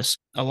know this.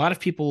 A lot of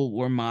people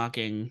were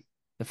mocking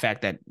the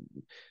fact that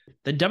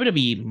the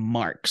WWE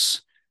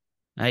marks,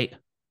 right?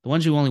 The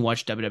ones who only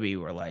watch WWE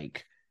were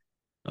like,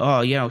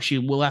 "Oh, she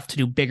will have to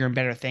do bigger and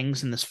better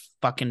things in this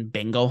fucking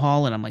bingo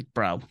hall," and I'm like,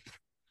 "Bro,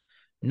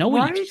 know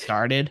where you Right?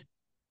 started."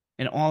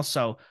 And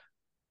also,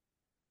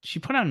 she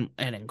put on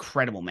an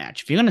incredible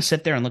match. If you're gonna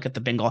sit there and look at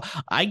the bingo,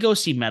 I go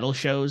see metal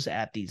shows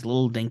at these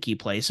little dinky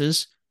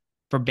places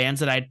for bands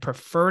that I'd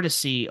prefer to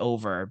see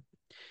over.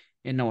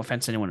 And no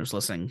offense to anyone who's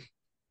listening,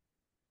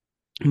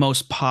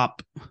 most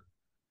pop,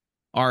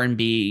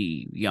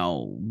 R&B.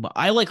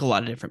 I like a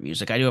lot of different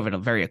music. I do have a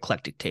very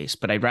eclectic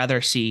taste, but I'd rather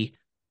see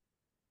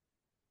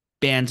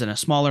bands in a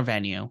smaller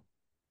venue. I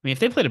mean, if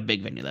they played a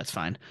big venue, that's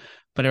fine.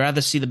 But I'd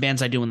rather see the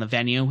bands I do in the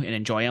venue and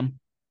enjoy them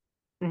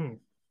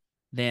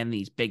than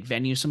these big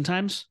venues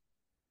sometimes.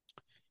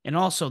 And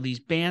also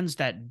these bands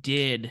that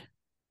did,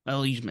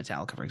 I'll use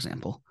Metallica, for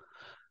example.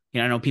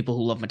 I know people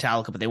who love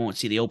Metallica, but they won't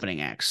see the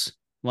opening acts.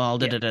 Well,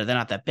 they're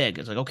not that big.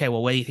 It's like, okay,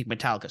 well, where do you think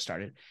Metallica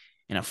started?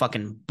 In a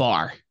fucking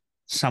bar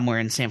somewhere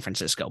in San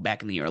Francisco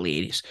back in the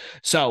early 80s.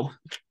 So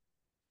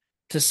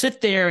to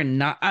sit there and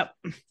not,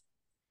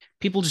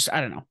 people just,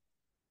 I don't know.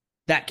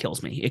 That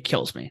kills me. It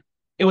kills me.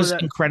 It was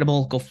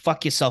incredible. Go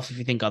fuck yourself if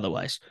you think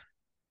otherwise.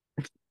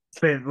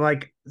 But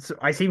like, so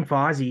I seen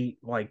Fozzy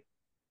like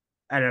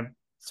at a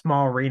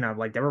small arena.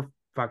 Like they were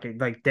fucking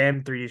like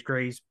them 3D's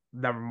Grace,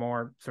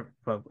 Nevermore. So,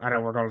 but I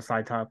know we're going to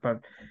side talk, but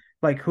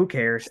like, who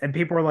cares? And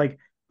people are like,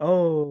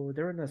 "Oh,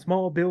 they're in a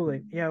small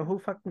building." Yeah, who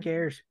fucking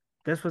cares?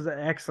 This was an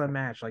excellent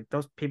match. Like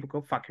those people,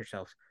 go fuck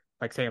yourselves.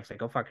 Like Sam said,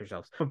 go fuck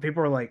yourselves. But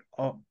people are like,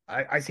 "Oh,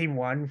 I seen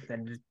one,"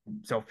 and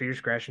so fierce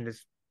crashing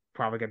is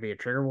probably gonna be a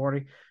trigger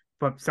warning.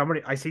 But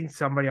I seen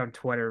somebody on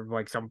Twitter,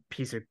 like some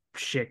piece of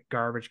shit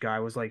garbage guy,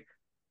 was like,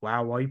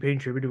 "Wow, why are you paying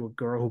tribute to a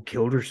girl who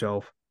killed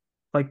herself?"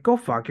 Like, go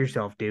fuck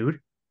yourself, dude.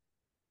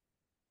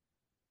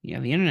 Yeah,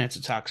 the internet's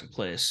a toxic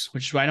place,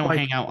 which is why I don't Like,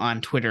 hang out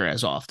on Twitter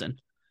as often.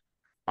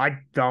 I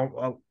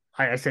don't.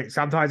 I say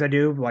sometimes I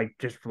do. Like,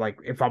 just like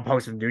if I'm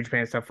posting New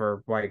Japan stuff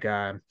for like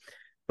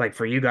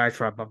for you guys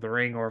for Above the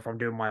Ring, or if I'm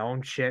doing my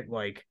own shit.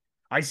 Like,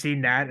 I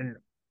seen that, and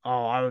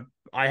oh,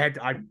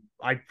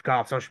 I got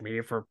off social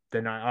media for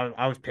the night.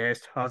 I was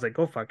pissed. I was like,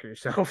 go fuck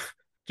yourself.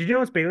 Did you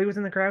notice Bailey was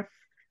in the crowd?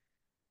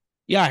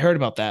 Yeah, I heard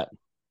about that.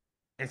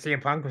 And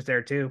CM Punk was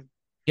there too.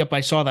 Yep,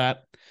 I saw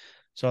that.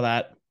 Saw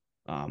that.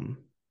 A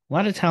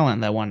lot of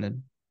talent that wanted to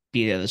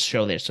be there to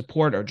show their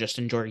support or just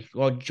enjoy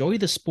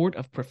the sport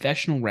of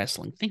professional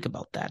wrestling. Think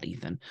about that,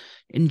 Ethan.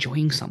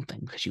 Enjoying something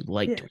because you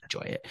like to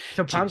enjoy it.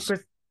 So Jeez.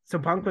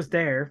 Punk was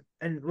there,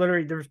 and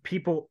literally there was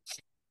people.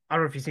 I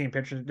don't know if you've seen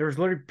pictures. There was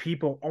literally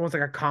people, almost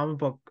like a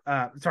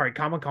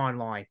Comic Con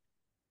line.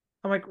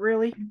 I'm like,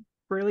 really,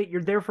 really,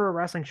 you're there for a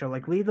wrestling show?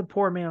 Like, leave the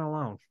poor man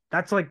alone.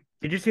 That's like,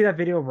 did you see that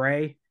video of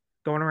Ray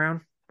going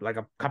around like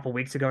a couple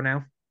weeks ago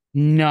now?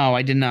 No,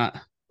 I did not.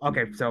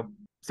 Okay,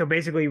 so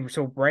basically,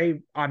 so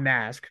Ray on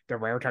mask, the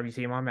rare time you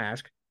see him on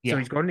mask. So Yeah.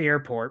 he's going to the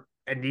airport,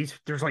 and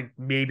there's like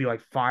maybe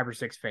like 5 or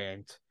 6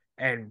 fans,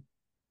 and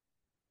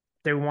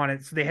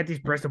they had these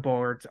Bristol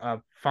Bullards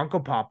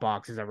Funko Pop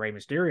boxes of Rey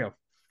Mysterio.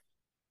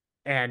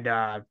 And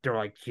they're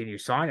like, "Can you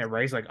sign it?"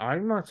 Ray's like,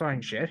 "I'm not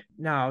signing shit.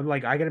 No,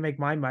 like I gotta make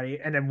my money."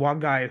 And then one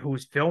guy who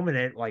was filming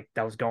it, like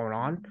that was going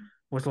on,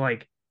 was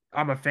like,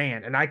 I'm a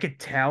fan, and I could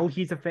tell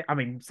he's a fan. I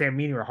mean, Sam,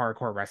 me and you are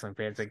hardcore wrestling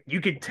fans. Like you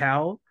could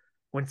tell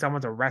when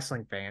someone's a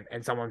wrestling fan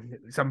and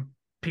some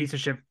piece of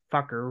shit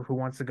fucker who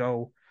wants to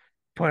go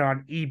put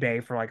on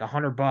eBay for like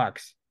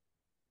 $100.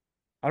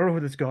 I don't know who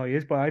this guy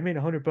is, but I made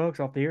 $100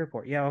 off the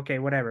airport. Yeah, okay,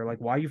 whatever. Like,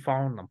 why are you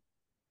following them?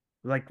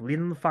 Like, leave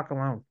them the fuck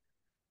alone.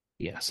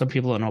 Yeah, some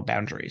people don't know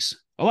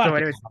boundaries. A lot of So, people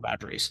anyways, don't know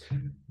boundaries.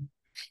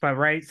 but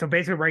right, so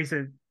basically, right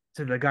to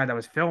the guy that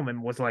was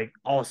filming was like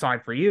all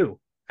aside for you,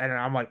 and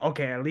I'm like,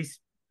 okay, at least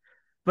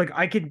like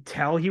I could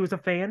tell he was a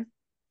fan,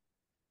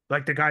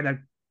 like the guy that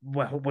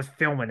was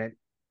filming it,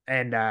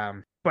 and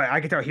but I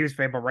could tell he was a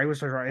fan. But Ray was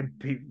just and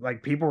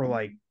like people were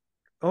like,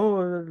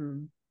 oh,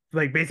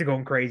 like basically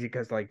going crazy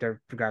because like they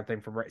got a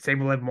thing from same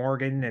with Liv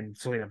Morgan and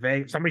Selena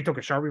Vega. Somebody took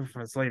a Sharpie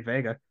from Selena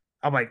Vega.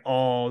 I'm like,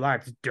 oh,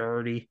 that's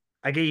dirty.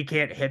 I get you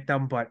can't hit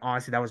them, but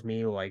honestly, that was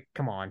me. Like,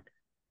 come on.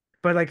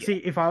 But like, Yeah. see,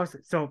 if I was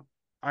so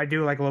I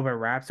do like a little bit of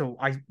rap. So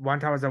I one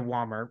time I was at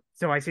Walmart,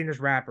 so I seen this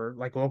rapper,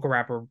 like local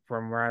rapper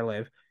from where I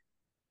live.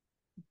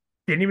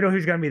 Didn't even know he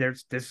was gonna be there.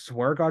 This is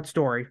swear God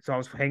story. So I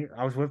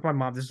was with my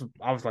mom.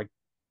 I was like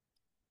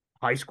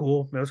high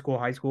school, middle school,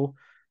 high school.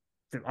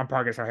 I'm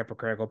probably gonna sound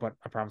hypocritical, but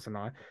I promise I'm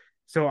not.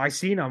 So I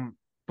seen him,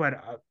 but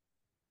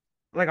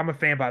like I'm a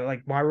fan. But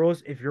like my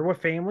rules, if you're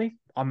with family,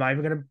 I'm not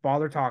even gonna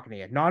bother talking to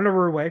you. Not in a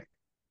rude way,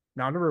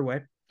 not in a rude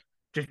way.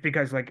 Just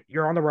because like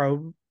you're on the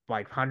road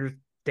like 100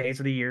 days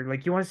of the year,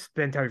 like you want to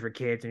spend time with your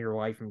kids and your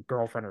wife and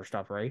girlfriend or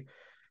stuff, right?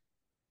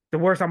 The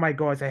worst I might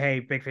go and say, "Hey,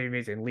 big fan of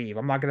music," and leave.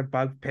 I'm not gonna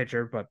bug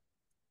pitcher, but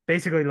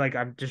basically, like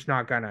I'm just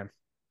not gonna.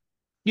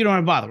 You don't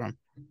want to bother them.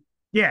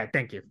 Yeah,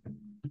 thank you.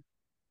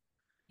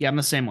 Yeah, I'm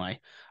the same way.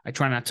 I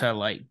try not to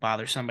like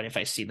bother somebody if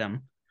I see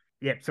them.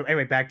 Yeah. So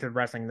anyway, back to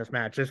wrestling. This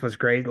match. This was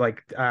great.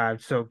 Like,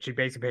 so she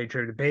basically paid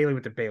tribute to Bailey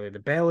with the Bailey of the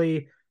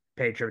Belly,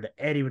 paid tribute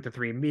to Eddie with the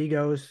Three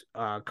Amigos.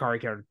 Kari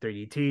countered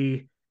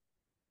 3DT.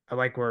 I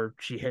like where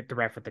she hit the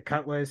ref with the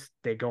cutlass.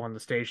 They go on the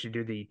stage to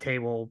do the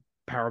table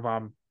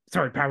powerbomb.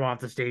 Sorry, powerbomb off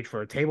the stage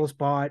for a table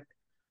spot.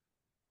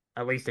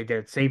 At least they did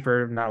it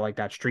safer, not like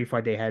that street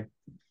fight they had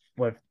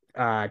with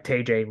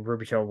TJ and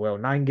Ruby Soho, Will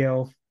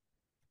Nightingale.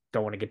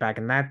 Don't want to get back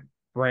in that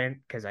rant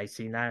because I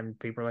seen that and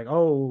people are like,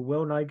 "Oh,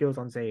 Will Nightingale's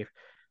unsafe."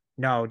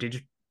 No, they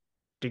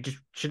just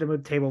should have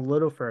moved the table a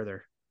little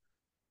further.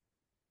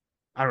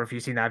 I don't know if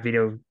you've seen that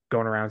video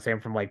going around saying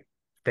from like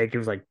I think it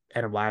was like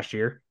end of last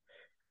year.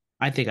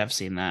 I think I've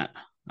seen that.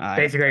 I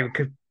Basically,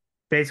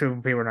 basically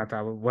people are not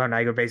talking. Well,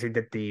 Nightingale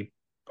basically did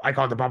I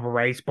call it the bubble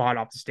ray spot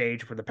off the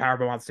stage for the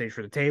powerbomb off the stage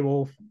for the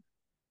table.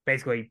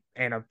 Basically,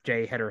 Anna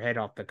Jay hit her head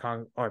off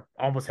the or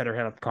almost hit her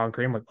head off the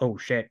concrete. I'm like, oh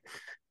shit.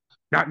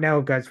 Not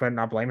no, guys, but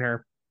not blaming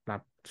her.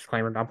 Not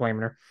disclaimer, not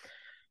blaming her.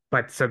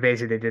 But so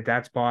basically, they did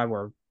that spot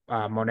where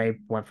Monet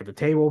went for the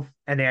table,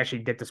 and they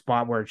actually did the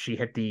spot where she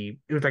hit it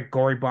was like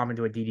gory bomb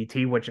into a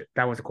DDT, which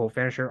that was a cool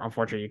finisher.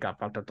 Unfortunately, it got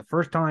fucked up the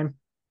first time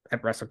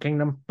at Wrestle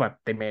Kingdom, but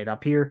they made it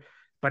up here.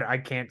 But I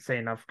can't say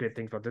enough good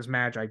things about this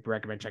match. I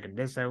recommend checking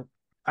this out.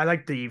 I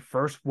like the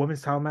first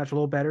women's title match a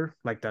little better,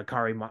 like the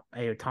Kari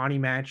Ayotani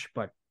match,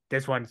 but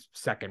this one's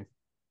second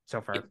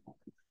so far.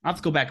 I'll have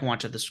to go back and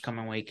watch it this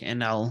coming week,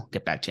 and I'll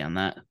get back to you on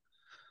that.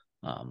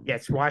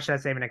 Yes, watch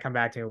that same and then come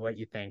back to what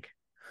you think.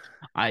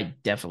 I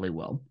definitely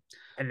will.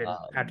 And then Um,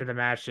 after the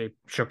match, they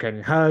shook hands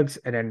and hugs,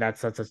 and then that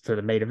sets us to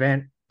the main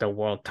event, the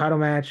world title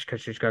match,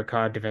 because she's got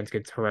caught. Defense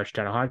gets rushed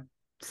down a hot.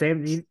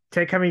 Same.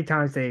 Take how many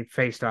times they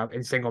faced up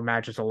in single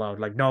matches alone,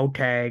 like no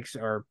tags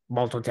or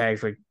multiple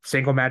tags, like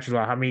single matches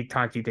alone. How many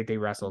times do you think they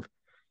wrestled?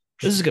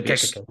 this Just is gonna be a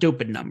pick a case.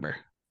 stupid number.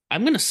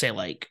 I'm gonna say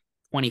like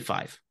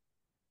 25.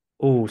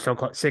 Ooh, so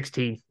close,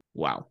 16.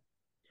 Wow.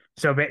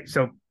 So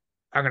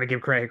I'm gonna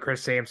give credit to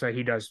Chris Samsa.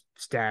 He does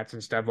stats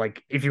and stuff.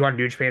 Like if you want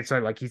New Japan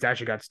side, like he's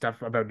actually got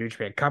stuff about New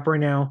Japan Cup right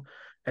now.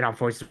 And on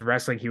Voice of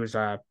Wrestling, he was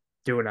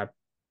doing a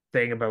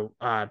thing about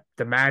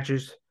the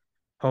matches.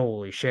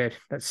 Holy shit,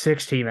 that's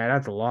 16, man.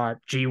 That's a lot.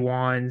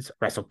 G1s,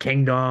 Wrestle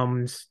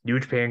Kingdoms, New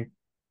Japan.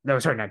 No,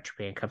 sorry, not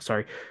Japan Cup.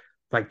 Sorry,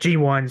 like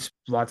G1s,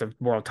 lots of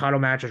world title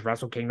matches,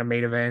 Wrestle Kingdom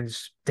main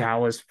events,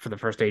 Dallas for the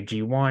first day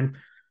G1.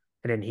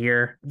 And then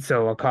here,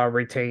 so Akar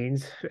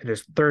retains in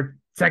his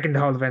second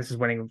title defense is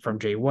winning from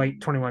Jay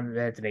White, 21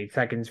 minutes and 8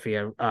 seconds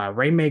via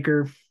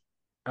Rainmaker.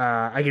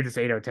 I give this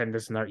 8 out of 10.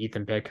 This is another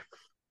Ethan pick.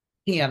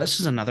 Yeah, this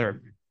is another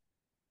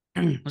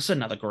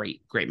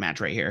great match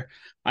right here.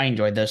 I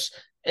enjoyed this.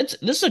 This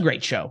is a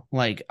great show.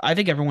 Like I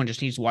think everyone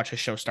just needs to watch the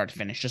show start to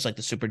finish, just like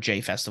the Super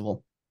J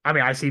Festival. I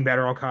mean, I've seen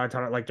better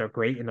Okada, like they're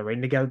great in the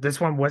ring together. This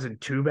one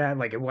wasn't too bad.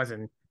 Like it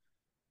wasn't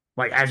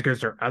like as good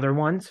as their other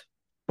ones,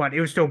 but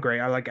it was still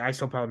great. I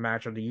still probably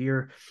match of the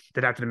year.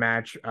 Then after the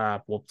match,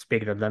 well,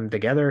 speaking of them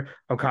together,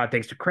 Okada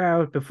thanks the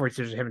crowd before he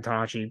says him and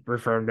Tanahashi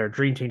reaffirmed their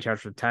dream team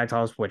challenge for the tag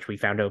titles, which we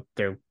found out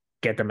they'll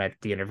get them at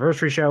the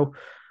anniversary show.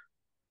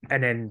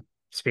 And then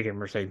speaking of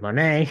Mercedes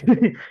Monet,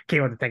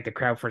 came out to thank the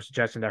crowd for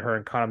suggesting that her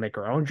and Okada make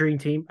her own dream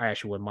team. I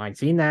actually wouldn't mind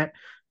seeing that.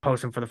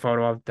 Posting for the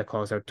photo of the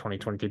closeout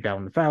 2023 Battle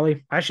in the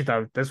Valley. I actually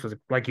thought this was,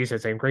 like you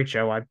said, same great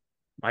show.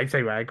 I'd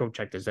say I'd go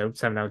check this out.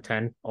 7 out of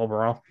 10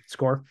 overall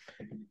score.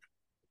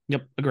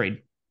 Yep,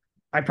 agreed.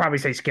 I'd probably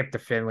say skip the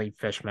Finley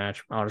Fish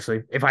match.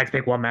 Honestly, if I had to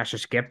pick one match to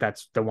skip,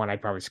 that's the one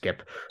I'd probably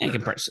skip. You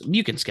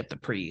can skip the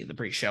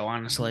pre-show,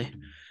 honestly.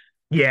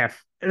 Yeah,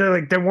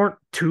 like they weren't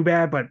too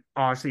bad, but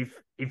honestly,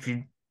 if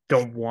you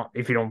don't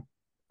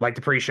like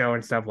the pre-show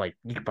and stuff, like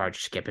you could probably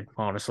just skip it.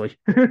 Honestly,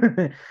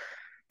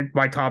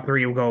 my top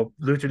three will go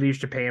Luther Leaves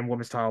Japan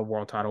Women's Title,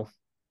 World Title.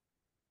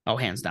 Oh,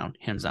 hands down.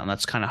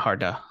 That's kind of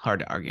hard to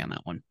argue on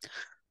that one.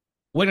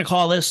 We're gonna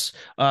call this.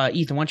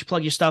 Ethan, why don't you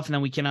plug your stuff and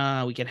then we can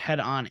head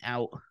on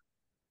out.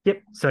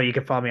 Yep. So you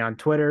can follow me on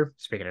Twitter.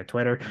 Speaking of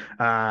Twitter,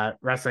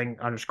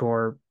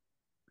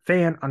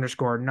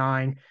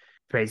 wrestling_fan_9.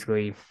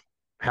 Basically,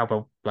 help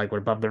out like we're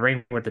above the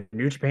ring with the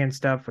New Japan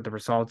stuff with the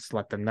results.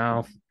 Let them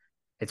know.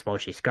 It's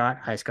Moshi Scott.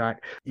 Hi, Scott.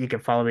 You can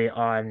follow me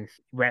on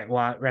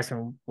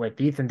Wrestling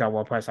with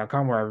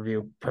Ethan.wordpress.com, where I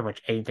review pretty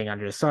much anything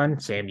under the sun.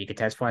 Sam, you can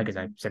testify because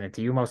I send it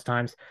to you most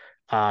times.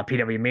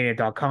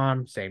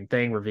 PWMania.com, same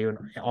thing, reviewing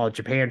all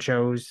Japan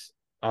shows,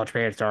 all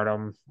Japan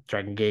Stardom,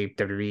 Dragon Gate,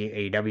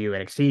 WWE, AEW,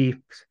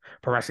 NXT,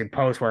 Pro Wrestling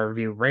Post, where I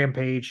review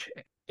Rampage,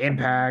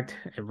 Impact,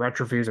 and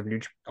retro reviews of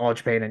All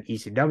Japan and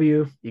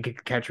ECW. You can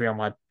catch me on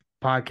my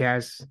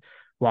podcast,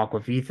 Walk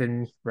with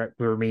Ethan,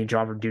 where me and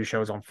John do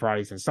shows on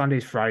Fridays and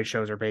Sundays. Friday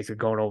shows are basically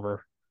going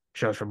over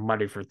shows from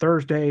Monday for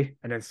Thursday,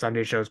 and then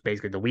Sunday shows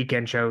basically the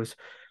weekend shows.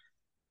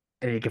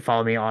 And you can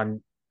follow me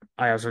on.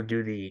 I also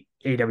do the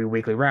AEW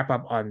Weekly Wrap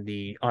Up on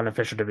the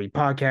Unofficial WWE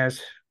podcast.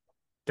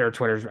 Their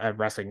Twitter's at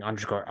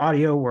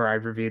wrestling_audio, where I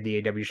review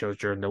the AEW shows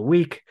during the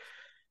week.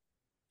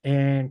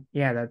 And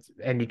yeah,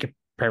 and you can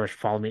pretty much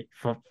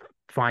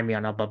find me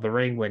on Above the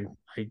Ring when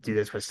I do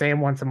this with Sam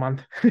once a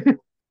month.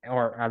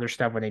 Or other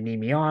stuff when they need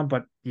me on,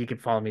 but you can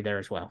follow me there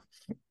as well.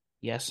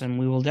 Yes, and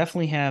we will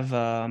definitely have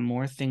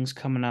more things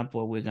coming up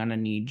where we're gonna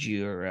need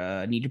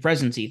your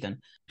presence,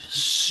 Ethan,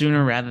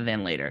 sooner rather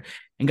than later.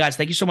 And guys,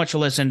 thank you so much for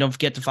listening. Don't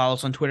forget to follow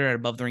us on Twitter at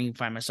Above the Ring. You can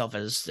find myself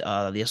as the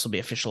SLB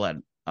official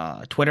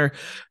at Twitter.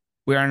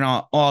 We're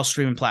on all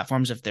streaming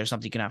platforms. If there's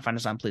something you cannot find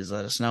us on, please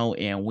let us know,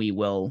 and we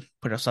will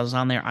put ourselves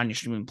on there on your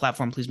streaming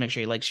platform. Please make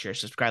sure you like, share,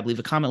 subscribe, leave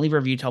a comment, leave a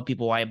review, tell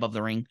people why Above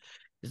the Ring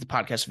is the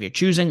podcast of your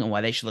choosing and why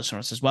they should listen to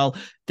us as well.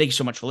 Thank you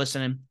so much for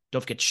listening.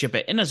 Don't forget to ship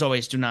it. And as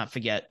always, do not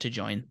forget to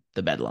join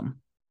the Bedlam.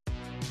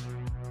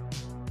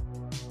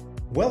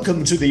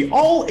 Welcome to the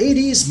All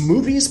 80s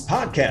Movies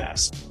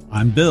Podcast.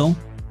 I'm Bill.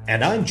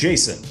 And I'm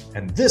Jason.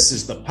 And this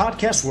is the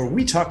podcast where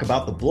we talk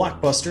about the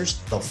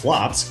blockbusters, the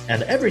flops,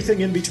 and everything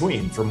in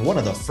between from one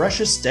of the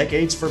freshest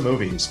decades for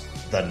movies,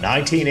 the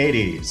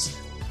 1980s.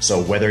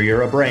 So whether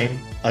you're a brain,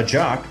 a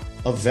jock,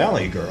 a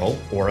valley girl,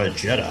 or a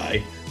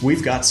Jedi,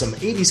 we've got some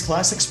 80s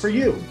classics for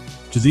you.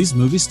 Do these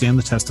movies stand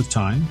the test of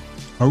time?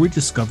 Are we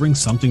discovering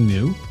something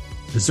new?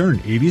 Is there an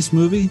 80s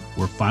movie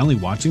we're finally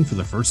watching for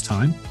the first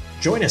time?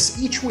 Join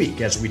us each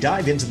week as we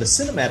dive into the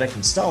cinematic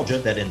nostalgia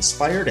that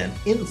inspired and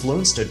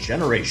influenced a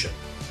generation.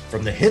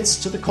 From the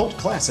hits to the cult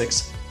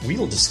classics,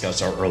 we'll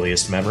discuss our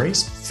earliest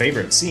memories,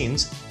 favorite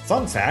scenes,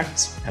 fun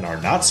facts, and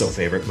our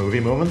not-so-favorite movie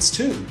moments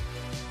too.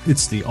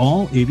 It's the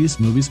All 80s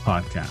Movies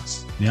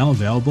Podcast, now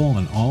available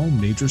on all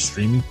major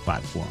streaming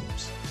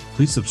platforms.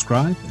 Please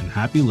subscribe and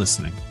happy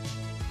listening.